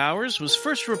supernatural powers was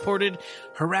first reported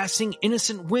harassing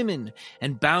innocent women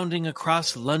and bounding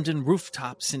across London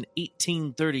rooftops in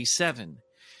 1837.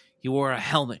 He wore a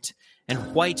helmet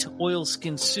and white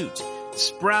oilskin suit,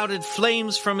 sprouted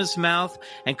flames from his mouth,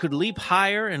 and could leap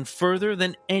higher and further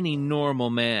than any normal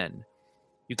man.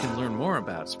 You can learn more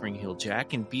about Spring Heel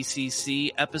Jack in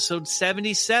BCC episode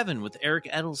 77 with Eric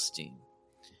Edelstein.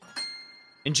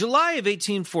 In July of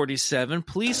 1847,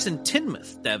 police in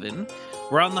Teignmouth, Devon,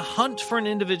 were on the hunt for an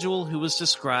individual who was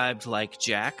described like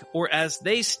Jack, or as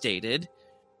they stated,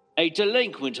 a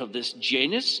delinquent of this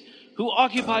genus who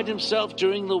occupied himself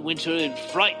during the winter in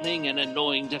frightening and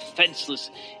annoying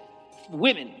defenseless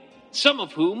women, some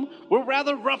of whom were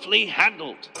rather roughly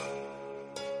handled.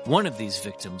 One of these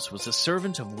victims was a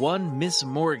servant of one Miss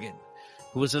Morgan,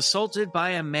 who was assaulted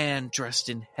by a man dressed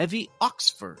in heavy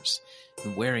ox furs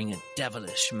and wearing a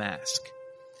devilish mask.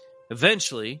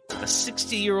 Eventually, a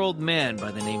 60-year-old man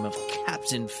by the name of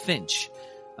Captain Finch,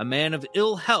 a man of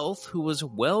ill health who was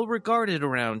well regarded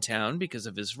around town because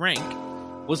of his rank,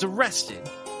 was arrested,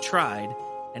 tried,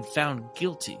 and found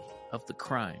guilty of the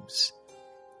crimes.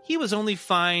 He was only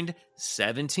fined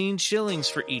 17 shillings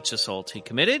for each assault he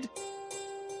committed.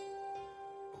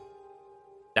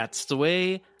 That's the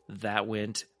way that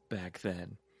went back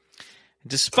then.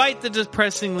 Despite the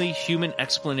depressingly human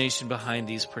explanation behind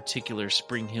these particular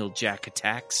Spring Heel Jack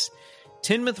attacks,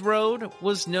 Teignmouth Road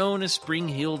was known as Spring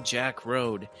Heel Jack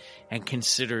Road and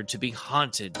considered to be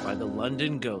haunted by the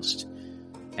London ghost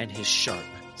and his sharp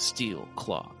steel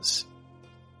claws.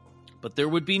 But there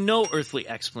would be no earthly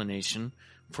explanation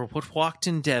for what walked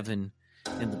in Devon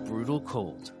in the brutal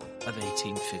cold of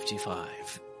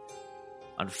 1855.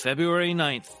 On February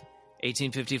 9th,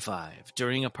 1855,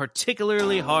 during a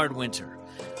particularly hard winter,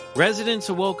 residents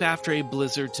awoke after a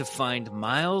blizzard to find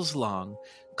miles-long,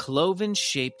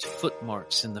 cloven-shaped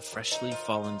footmarks in the freshly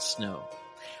fallen snow.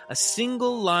 A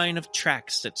single line of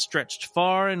tracks that stretched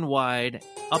far and wide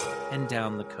up and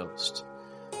down the coast.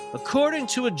 According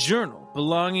to a journal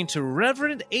belonging to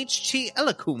Reverend H.T.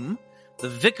 Ellacombe, the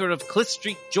vicar of Clist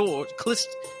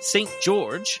St.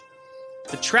 George,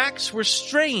 the tracks were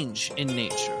strange in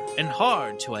nature and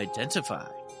hard to identify.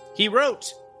 He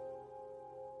wrote,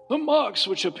 "The marks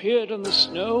which appeared in the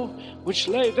snow, which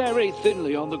lay very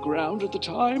thinly on the ground at the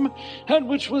time, and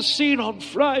which was seen on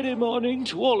Friday morning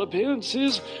to all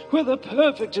appearances, were the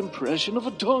perfect impression of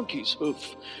a donkey's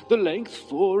hoof, the length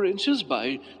 4 inches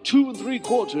by 2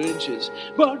 3/4 inches.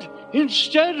 But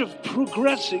instead of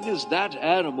progressing as that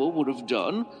animal would have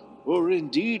done, or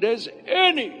indeed as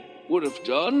any would have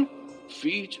done,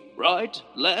 feet, right,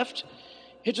 left,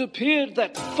 it appeared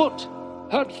that foot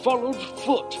had followed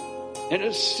foot in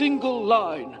a single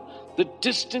line, the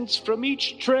distance from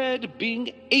each tread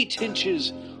being 8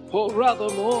 inches, or rather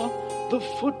more, the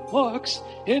footmarks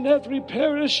in every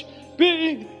parish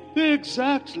being the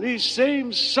exactly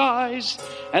same size,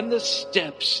 and the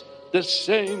steps the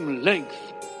same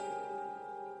length."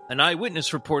 An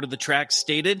eyewitness report of the tracks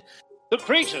stated, "The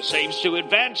creature seems to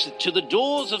advance to the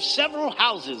doors of several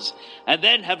houses, and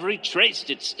then have retraced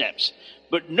its steps,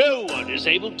 but no one is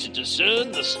able to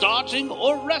discern the starting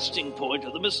or resting point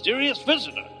of the mysterious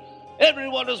visitor.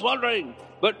 Everyone is wondering,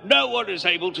 but no one is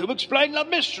able to explain the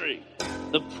mystery.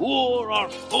 The poor are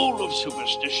full of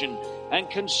superstition, and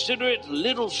consider it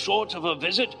little short of a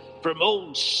visit from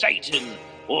old Satan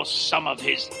or some of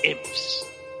his imps."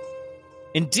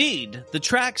 Indeed, the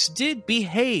tracks did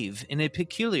behave in a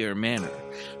peculiar manner.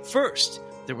 First,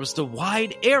 there was the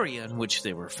wide area in which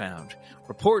they were found.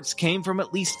 Reports came from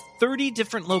at least 30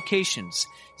 different locations,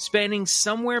 spanning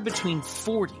somewhere between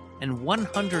 40 and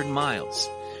 100 miles.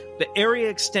 The area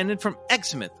extended from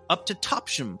Exmouth up to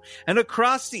Topsham and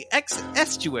across the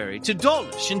estuary to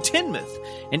Dawlish and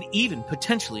Teignmouth, and even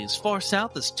potentially as far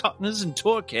south as Totnes and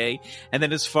Torquay, and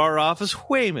then as far off as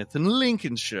Weymouth and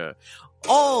Lincolnshire.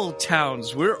 All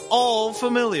towns we're all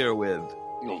familiar with.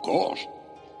 Of course.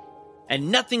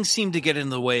 And nothing seemed to get in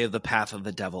the way of the path of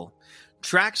the devil.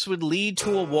 Tracks would lead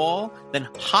to a wall, then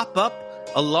hop up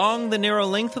along the narrow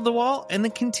length of the wall, and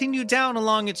then continue down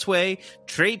along its way,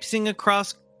 traipsing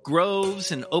across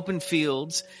groves and open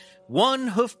fields, one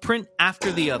hoof print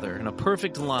after the other in a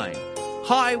perfect line.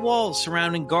 High walls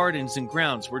surrounding gardens and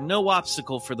grounds were no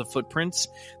obstacle for the footprints.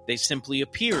 They simply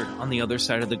appeared on the other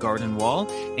side of the garden wall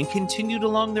and continued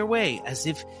along their way as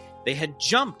if they had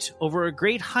jumped over a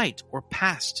great height or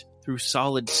passed through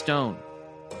solid stone.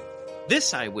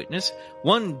 This eyewitness,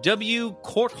 one W.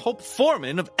 Courthope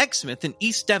Foreman of Exmouth in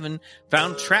East Devon,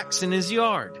 found tracks in his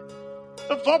yard.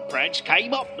 The footprints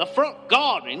came up the front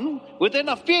garden within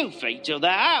a few feet of the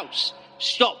house,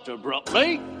 stopped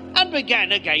abruptly, and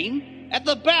began again at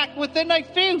the back within a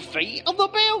few feet of the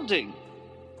building.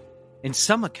 In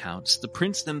some accounts, the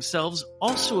prints themselves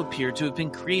also appear to have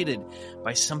been created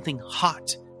by something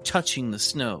hot touching the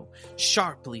snow,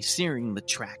 sharply searing the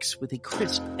tracks with a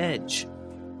crisp edge.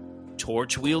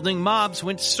 Torch-wielding mobs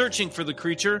went searching for the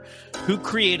creature who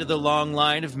created the long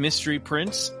line of mystery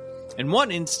prints. In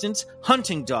one instance,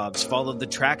 hunting dogs followed the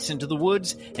tracks into the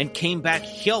woods and came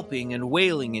back yelping and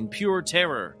wailing in pure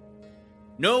terror.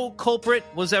 No culprit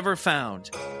was ever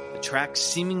found. The tracks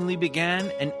seemingly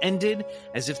began and ended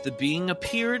as if the being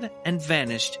appeared and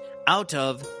vanished out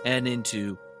of and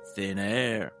into thin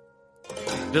air.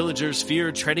 Villagers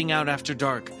fear treading out after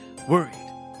dark, worried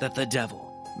that the devil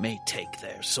may take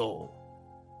their soul.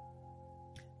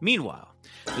 Meanwhile,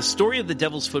 the story of the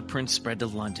devil's footprints spread to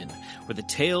London, where the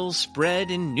tales spread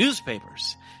in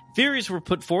newspapers. Theories were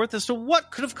put forth as to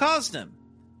what could have caused them.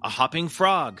 A hopping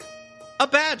frog, a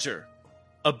badger,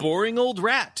 a boring old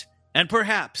rat, and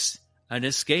perhaps an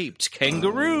escaped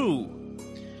kangaroo.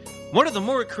 One of the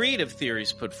more creative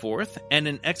theories put forth, and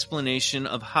an explanation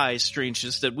of high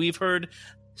strangeness that we've heard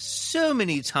so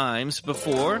many times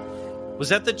before, was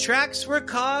that the tracks were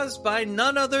caused by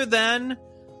none other than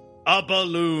a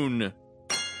balloon.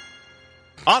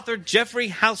 Author Geoffrey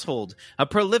Household, a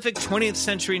prolific 20th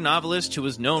century novelist who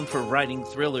was known for writing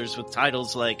thrillers with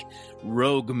titles like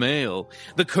Rogue Mail,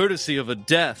 The Courtesy of a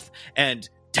Death, and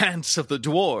Dance of the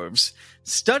Dwarves,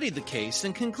 studied the case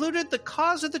and concluded the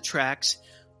cause of the tracks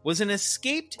was an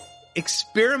escaped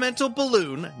experimental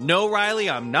balloon. No, Riley,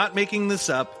 I'm not making this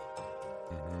up.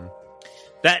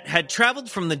 That had traveled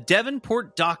from the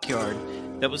Devonport dockyard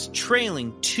that was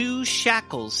trailing 2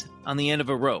 shackles on the end of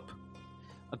a rope.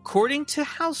 According to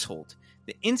Household,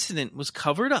 the incident was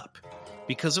covered up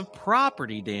because of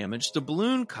property damage the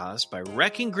balloon caused by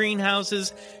wrecking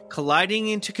greenhouses, colliding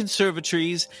into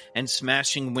conservatories, and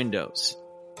smashing windows.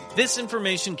 This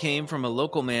information came from a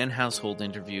local man Household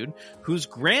interviewed, whose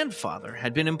grandfather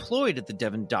had been employed at the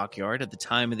Devon dockyard at the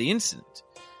time of the incident.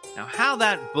 Now, how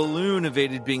that balloon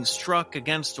evaded being struck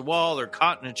against a wall or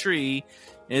caught in a tree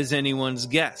is anyone's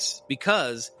guess,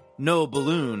 because no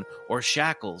balloon or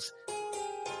shackles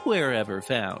were ever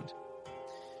found.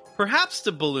 Perhaps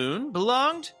the balloon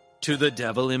belonged to the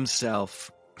devil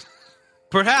himself.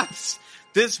 Perhaps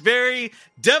this very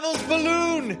devil's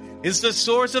balloon is the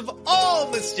source of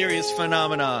all mysterious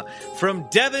phenomena, from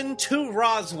Devon to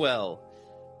Roswell.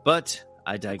 But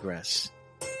I digress.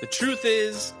 The truth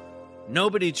is,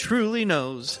 nobody truly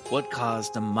knows what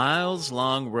caused a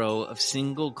miles-long row of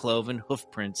single cloven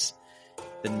hoofprints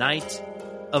the night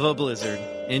of a blizzard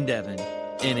in Devon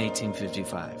in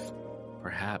 1855.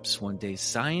 Perhaps one day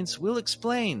science will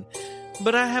explain,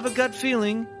 but I have a gut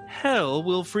feeling hell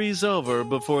will freeze over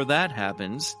before that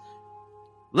happens.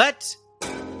 Let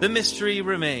the mystery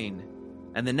remain,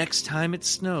 and the next time it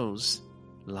snows,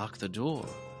 lock the door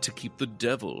to keep the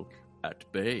devil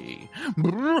at bay.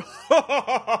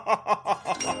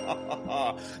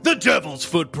 The devil's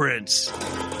footprints.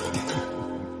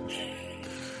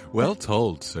 Well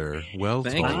told, sir. Well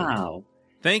told. Wow.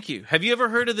 Thank you. Have you ever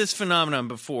heard of this phenomenon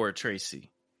before, Tracy?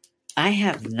 I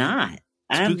have not.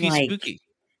 Spooky.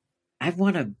 I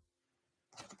want to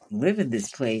live in this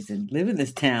place and live in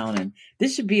this town, and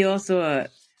this should be also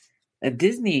a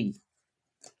Disney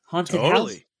haunted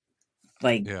house.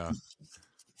 Like, Yeah.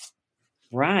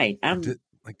 Right.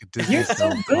 Like a Disney You're so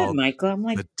film good, called Michael. I'm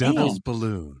like, The Devil's damn.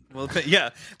 Balloon. Well,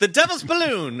 yeah. The Devil's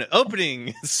Balloon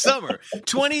opening summer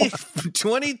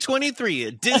 2023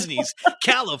 at Disney's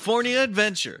California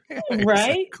Adventure.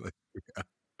 Right? Exactly.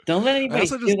 Don't let anybody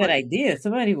also steal just that like- idea.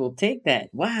 Somebody will take that.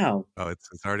 Wow. Oh, it's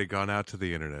already gone out to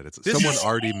the internet. This Someone is-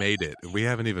 already made it. We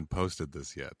haven't even posted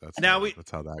this yet. That's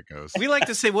how that goes. We like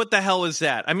to say, what the hell was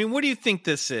that? I mean, what do you think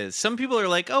this is? Some people are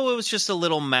like, oh, it was just a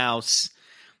little mouse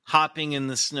hopping in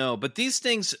the snow. But these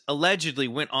things allegedly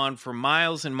went on for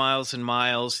miles and miles and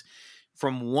miles,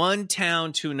 from one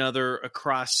town to another,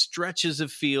 across stretches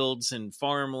of fields and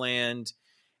farmland.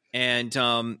 And,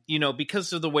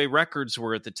 because of the way records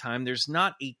were at the time, there's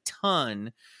not a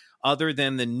ton other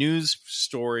than the news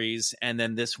stories and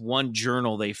then this one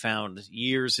journal they found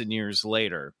years and years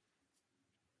later.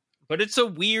 But it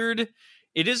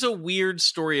is a weird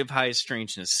story of high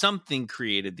strangeness. Something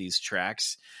created these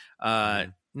tracks,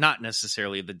 not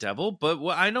necessarily the devil, but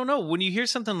I don't know. When you hear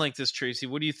something like this, Tracy,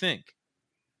 what do you think?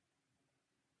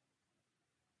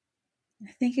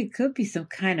 I think it could be some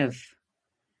kind of.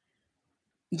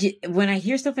 When I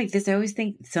hear stuff like this, I always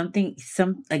think something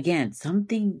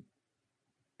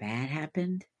bad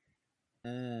happened.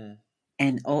 And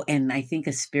I think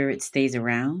a spirit stays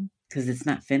around because it's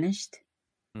not finished.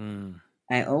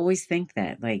 I always think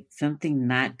that, like, something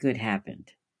not good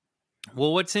happened.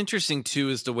 Well, what's interesting too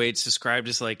is the way it's described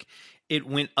is like it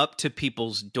went up to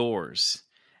people's doors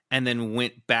and then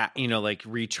went back, like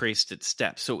retraced its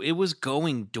steps. So it was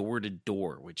going door to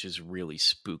door, which is really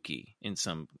spooky in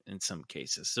some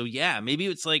cases. So yeah, maybe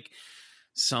it's like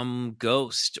some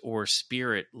ghost or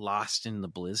spirit lost in the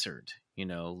blizzard,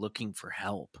 looking for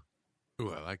help.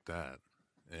 Ooh, I like that.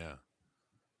 Yeah.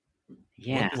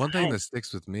 Yeah. One thing that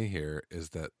sticks with me here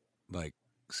is that like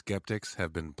skeptics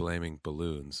have been blaming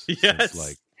balloons since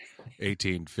like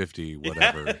 1850,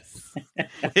 whatever. Yes.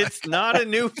 It's not a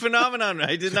new phenomenon.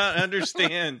 I did not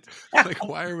understand. Like,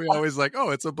 why are we always like, oh,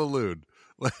 it's a balloon?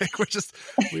 Like,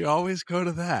 we always go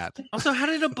to that. Also, how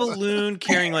did a balloon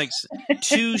carrying like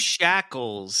 2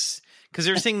 shackles? Because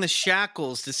they're saying the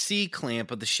shackles, the C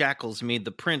clamp of the shackles made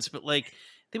the prints, but like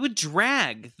they would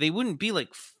drag. They wouldn't be like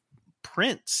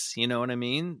prints. You know what I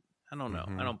mean? I don't know.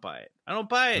 I don't buy it. No,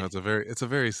 it's a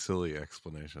very silly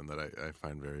explanation that I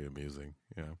find very amusing.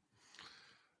 Yeah.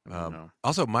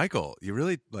 Also, Michael, you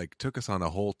really like took us on a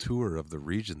whole tour of the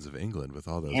regions of England with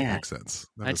all those accents.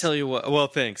 Tell you what. Well,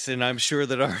 thanks, and I'm sure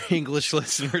that our English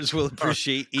listeners will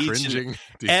appreciate each and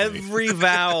every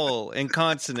vowel and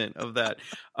consonant of that.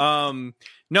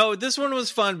 No, this one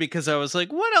was fun because I was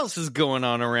like, what else is going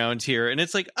on around here? And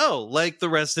it's like, oh, like the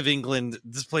rest of England,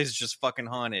 this place is just fucking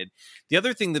haunted. The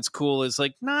other thing that's cool is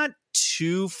like not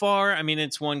too far. I mean,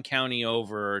 it's one county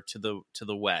over to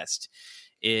the west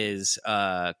is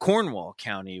Cornwall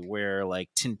County, where like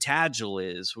Tintagel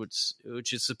is,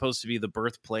 which is supposed to be the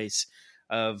birthplace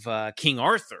of King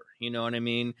Arthur. You know what I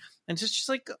mean? And just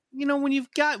like, when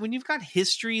you've got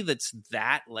history that's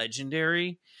that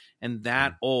legendary and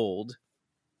that old,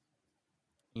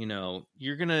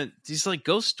 you're gonna, these like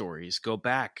ghost stories go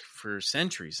back for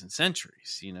centuries and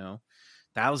centuries,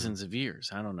 thousands of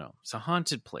years. I don't know. It's a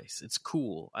haunted place. It's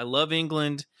cool. I love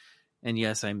England. And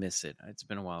yes, I miss it. It's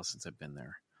been a while since I've been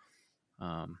there.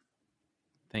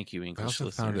 Thank you, English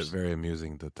listeners. I also found it very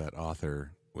amusing that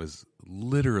author was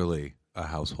literally a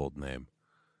household name.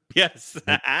 Yes.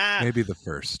 Maybe the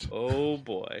first. Oh,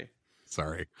 boy.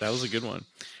 Sorry. That was a good one.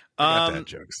 I got dad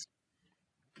jokes.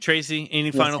 Tracy,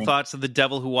 any final thoughts of the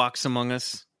devil who walks among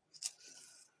us?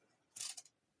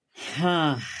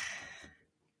 Well,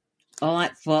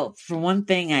 for one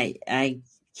thing, I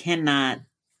cannot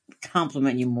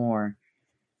compliment you more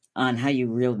on how you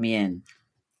reeled me in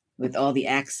with all the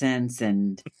accents,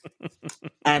 and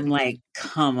I'm like,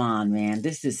 come on, man,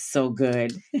 this is so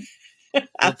good.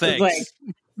 I was like,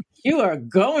 you are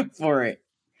going for it.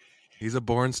 He's a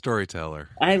born storyteller.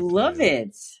 I love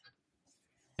it.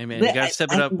 Hey man, you gotta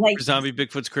step it up for Zombie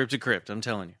Bigfoot's Crypt to Crypt. I'm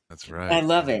telling you. That's right. I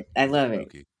love it. I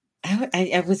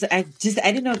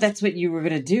didn't know that's what you were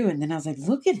gonna do, and then I was like,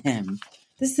 look at him.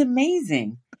 This is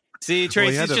amazing. See,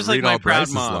 Tracy's just like my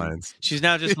proud mom. Lines. She's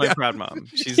now just my proud mom.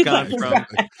 She's gone from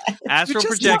astral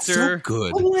projector,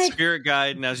 spirit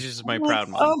guide. Now she's just my proud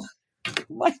mom.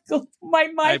 Oh,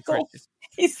 Michael.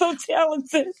 He's so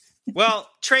talented. Well,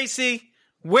 Tracy,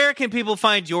 where can people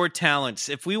find your talents?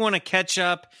 If we want to catch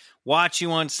up, watch you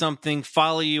on something,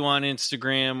 follow you on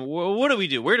Instagram, what do we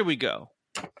do? Where do we go?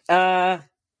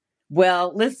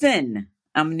 Well, listen,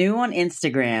 I'm new on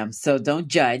Instagram, so don't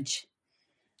judge.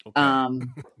 Okay.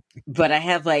 But I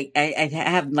have I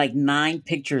have 9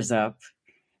 pictures up,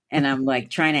 and I'm like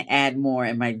trying to add more.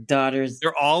 And my daughters,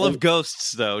 they're all of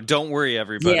ghosts, though. Don't worry,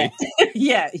 everybody.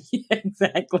 Yeah,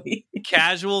 exactly.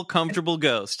 Casual, comfortable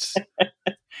ghosts.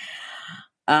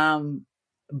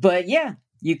 But yeah,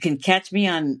 you can catch me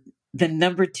on the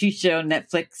 #2 show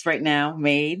Netflix right now,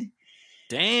 Made.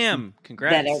 Damn!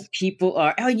 Congrats. People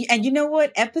are. Oh, and you know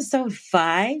what? Episode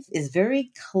 5 is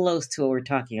very close to what we're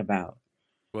talking about.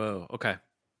 Whoa. Okay.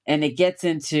 And it gets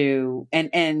into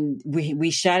and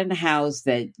we shot in a house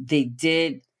that they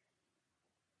did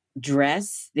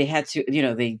dress. They had to,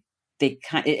 they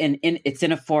and it's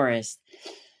in a forest.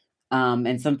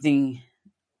 And something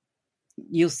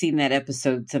you'll see in that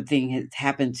episode, something has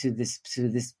happened to this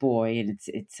boy, and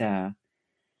it's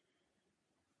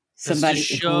somebody. Does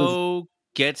the show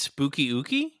get spooky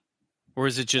ooky, or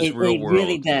is it just real world? It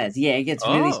really does. Yeah, it gets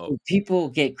really spooky. People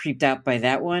get creeped out by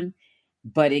that one.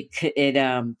 But it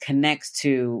connects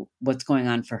to what's going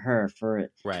on for her, for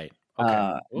right.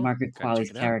 Okay. Margaret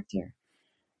Qualley's character.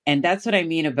 And that's what I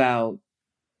mean about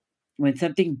when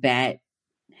something bad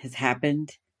has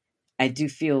happened, I do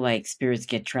feel like spirits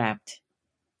get trapped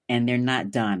and they're not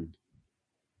done.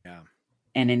 Yeah.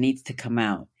 And it needs to come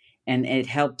out. And it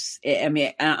helps.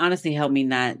 It honestly helped me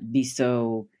not be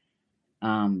so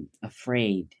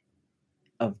afraid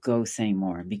of ghosts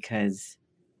anymore, because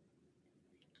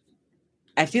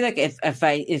I feel like if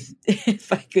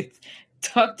I could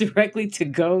talk directly to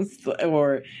ghosts,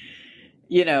 or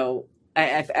you know,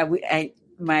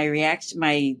 my reaction,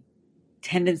 my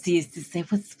tendency is to say,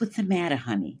 "What's the matter,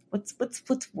 honey? What's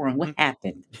wrong? What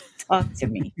happened? Talk to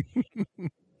me."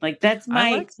 Like that's I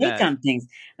my like take that. on things.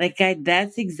 Like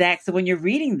that's exact. So when you're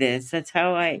reading this, that's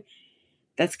kind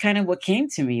of what came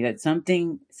to me. That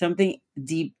something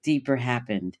deeper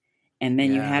happened, and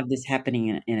then you Yeah. have this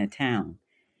happening in a town.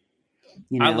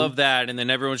 You know? I love that. And then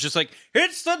everyone's just like,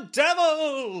 it's the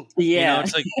devil. Yeah. You know,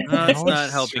 it's like, no, it's No, not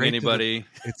it's helping straight to anybody.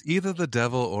 It's either the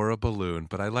devil or a balloon,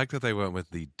 but I like that they went with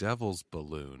the devil's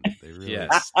balloon. They really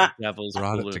Yes, the devil's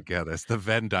brought balloon. it together. It's the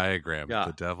Venn diagram. Yeah.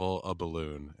 The devil, a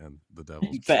balloon, and the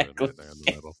devil's Exactly. balloon right there in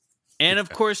the middle. And of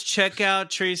course, check out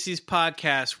Tracy's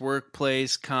podcast,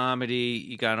 Workplace Comedy.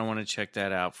 You gotta want to check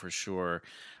that out for sure.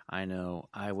 I know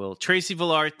I will. Tracy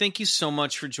Vilar, thank you so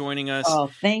much for joining us.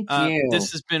 Oh, thank you.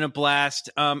 This has been a blast.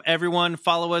 Everyone,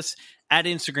 follow us at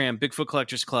Instagram, Bigfoot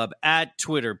Collectors Club, at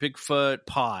Twitter, Bigfoot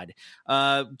Pod.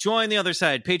 Join the other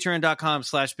side,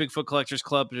 patreon.com/Bigfoot Collectors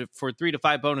Club for 3 to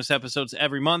 5 bonus episodes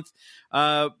every month.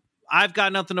 I've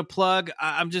got nothing to plug.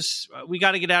 We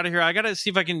got to get out of here. I got to see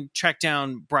if I can track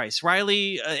down Bryce.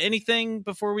 Riley, anything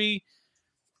before we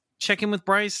check in with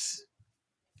Bryce?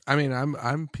 I mean,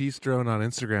 I'm Peace Drone on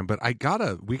Instagram, but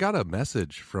we got a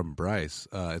message from Bryce.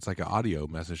 It's like an audio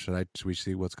message. Should we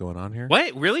see what's going on here?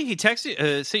 What? Really? He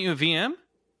texted, sent you a VM?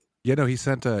 Yeah, no, he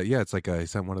sent he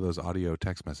sent one of those audio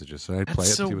text messages. So I'd play it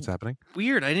so and see what's happening.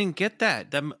 Weird. I didn't get that.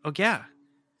 Yeah. Okay,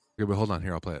 but hold on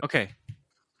here, I'll play it. Okay.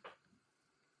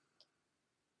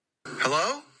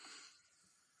 Hello?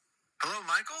 Hello,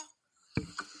 Michael?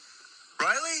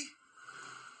 Riley?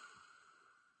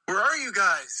 Where are you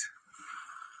guys?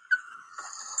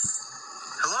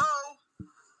 Hello?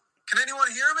 Can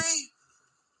anyone hear me?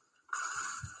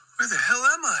 Where the hell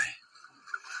am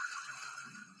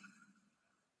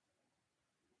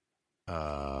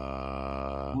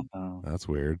I? Uh-oh. That's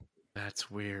weird. That's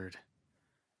weird.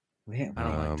 Where, I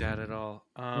don't like that at all.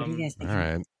 what do you guys All think?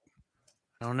 right.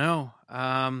 I don't know.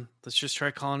 Let's just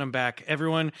try calling him back.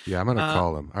 Everyone. Yeah, I'm gonna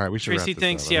call him. All right, we should. Tracy, wrap this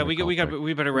thanks. up. Yeah, I'm gonna call Frank.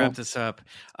 we better wrap this up.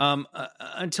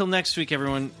 Until next week,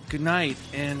 everyone. Good night.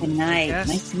 And Good night. I guess-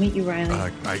 Nice to meet you, Riley.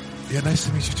 Nice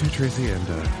to meet you too, Tracy. And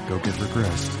go get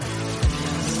regressed.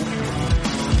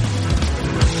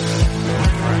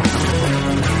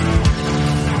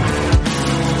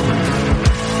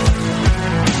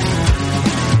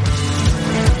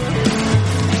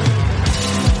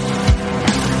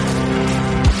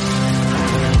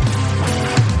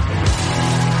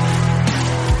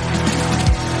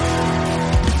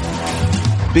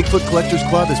 Bigfoot Collectors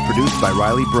Club is produced by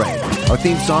Riley Bray. Our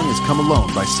theme song is Come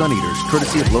Alone by Sun Eaters,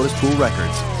 courtesy of Lotus Pool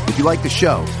Records. If you like the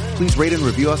show, please rate and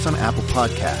review us on Apple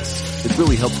Podcasts. It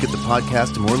really helps get the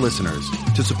podcast to more listeners.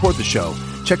 To support the show,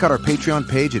 check out our Patreon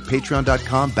page at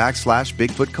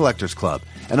patreon.com/Bigfoot Collectors Club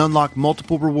and unlock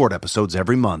multiple reward episodes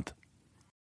every month.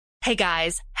 Hey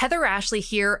guys, Heather Ashley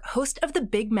here, host of the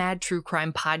Big Mad True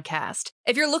Crime Podcast.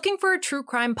 If you're looking for a true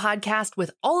crime podcast with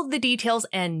all of the details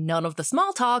and none of the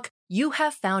small talk, you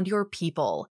have found your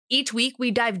people. Each week,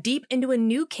 we dive deep into a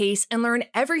new case and learn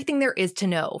everything there is to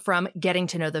know, from getting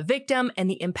to know the victim and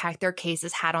the impact their case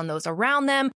has had on those around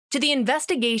them, to the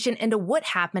investigation into what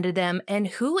happened to them and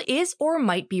who is or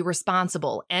might be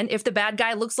responsible. And if the bad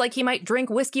guy looks like he might drink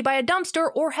whiskey by a dumpster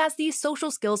or has the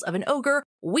social skills of an ogre,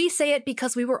 we say it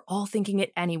because we were all thinking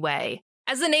it anyway.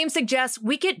 As the name suggests,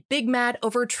 we get big mad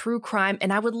over true crime,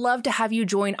 and I would love to have you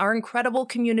join our incredible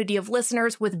community of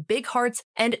listeners with big hearts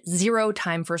and zero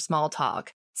time for small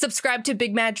talk. Subscribe to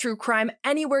Big Mad True Crime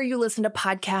anywhere you listen to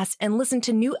podcasts and listen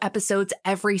to new episodes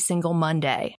every single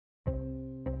Monday.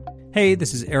 Hey,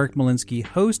 this is Eric Malinsky,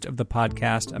 host of the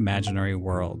podcast Imaginary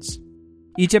Worlds.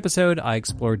 Each episode, I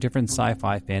explore different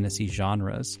sci-fi fantasy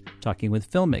genres, talking with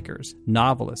filmmakers,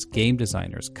 novelists, game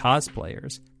designers,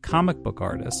 cosplayers, comic book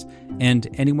artists, and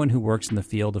anyone who works in the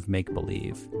field of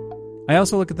make-believe. I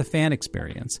also look at the fan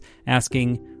experience,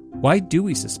 asking, why do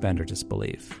we suspend our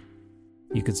disbelief?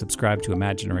 You can subscribe to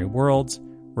Imaginary Worlds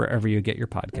wherever you get your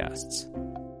podcasts.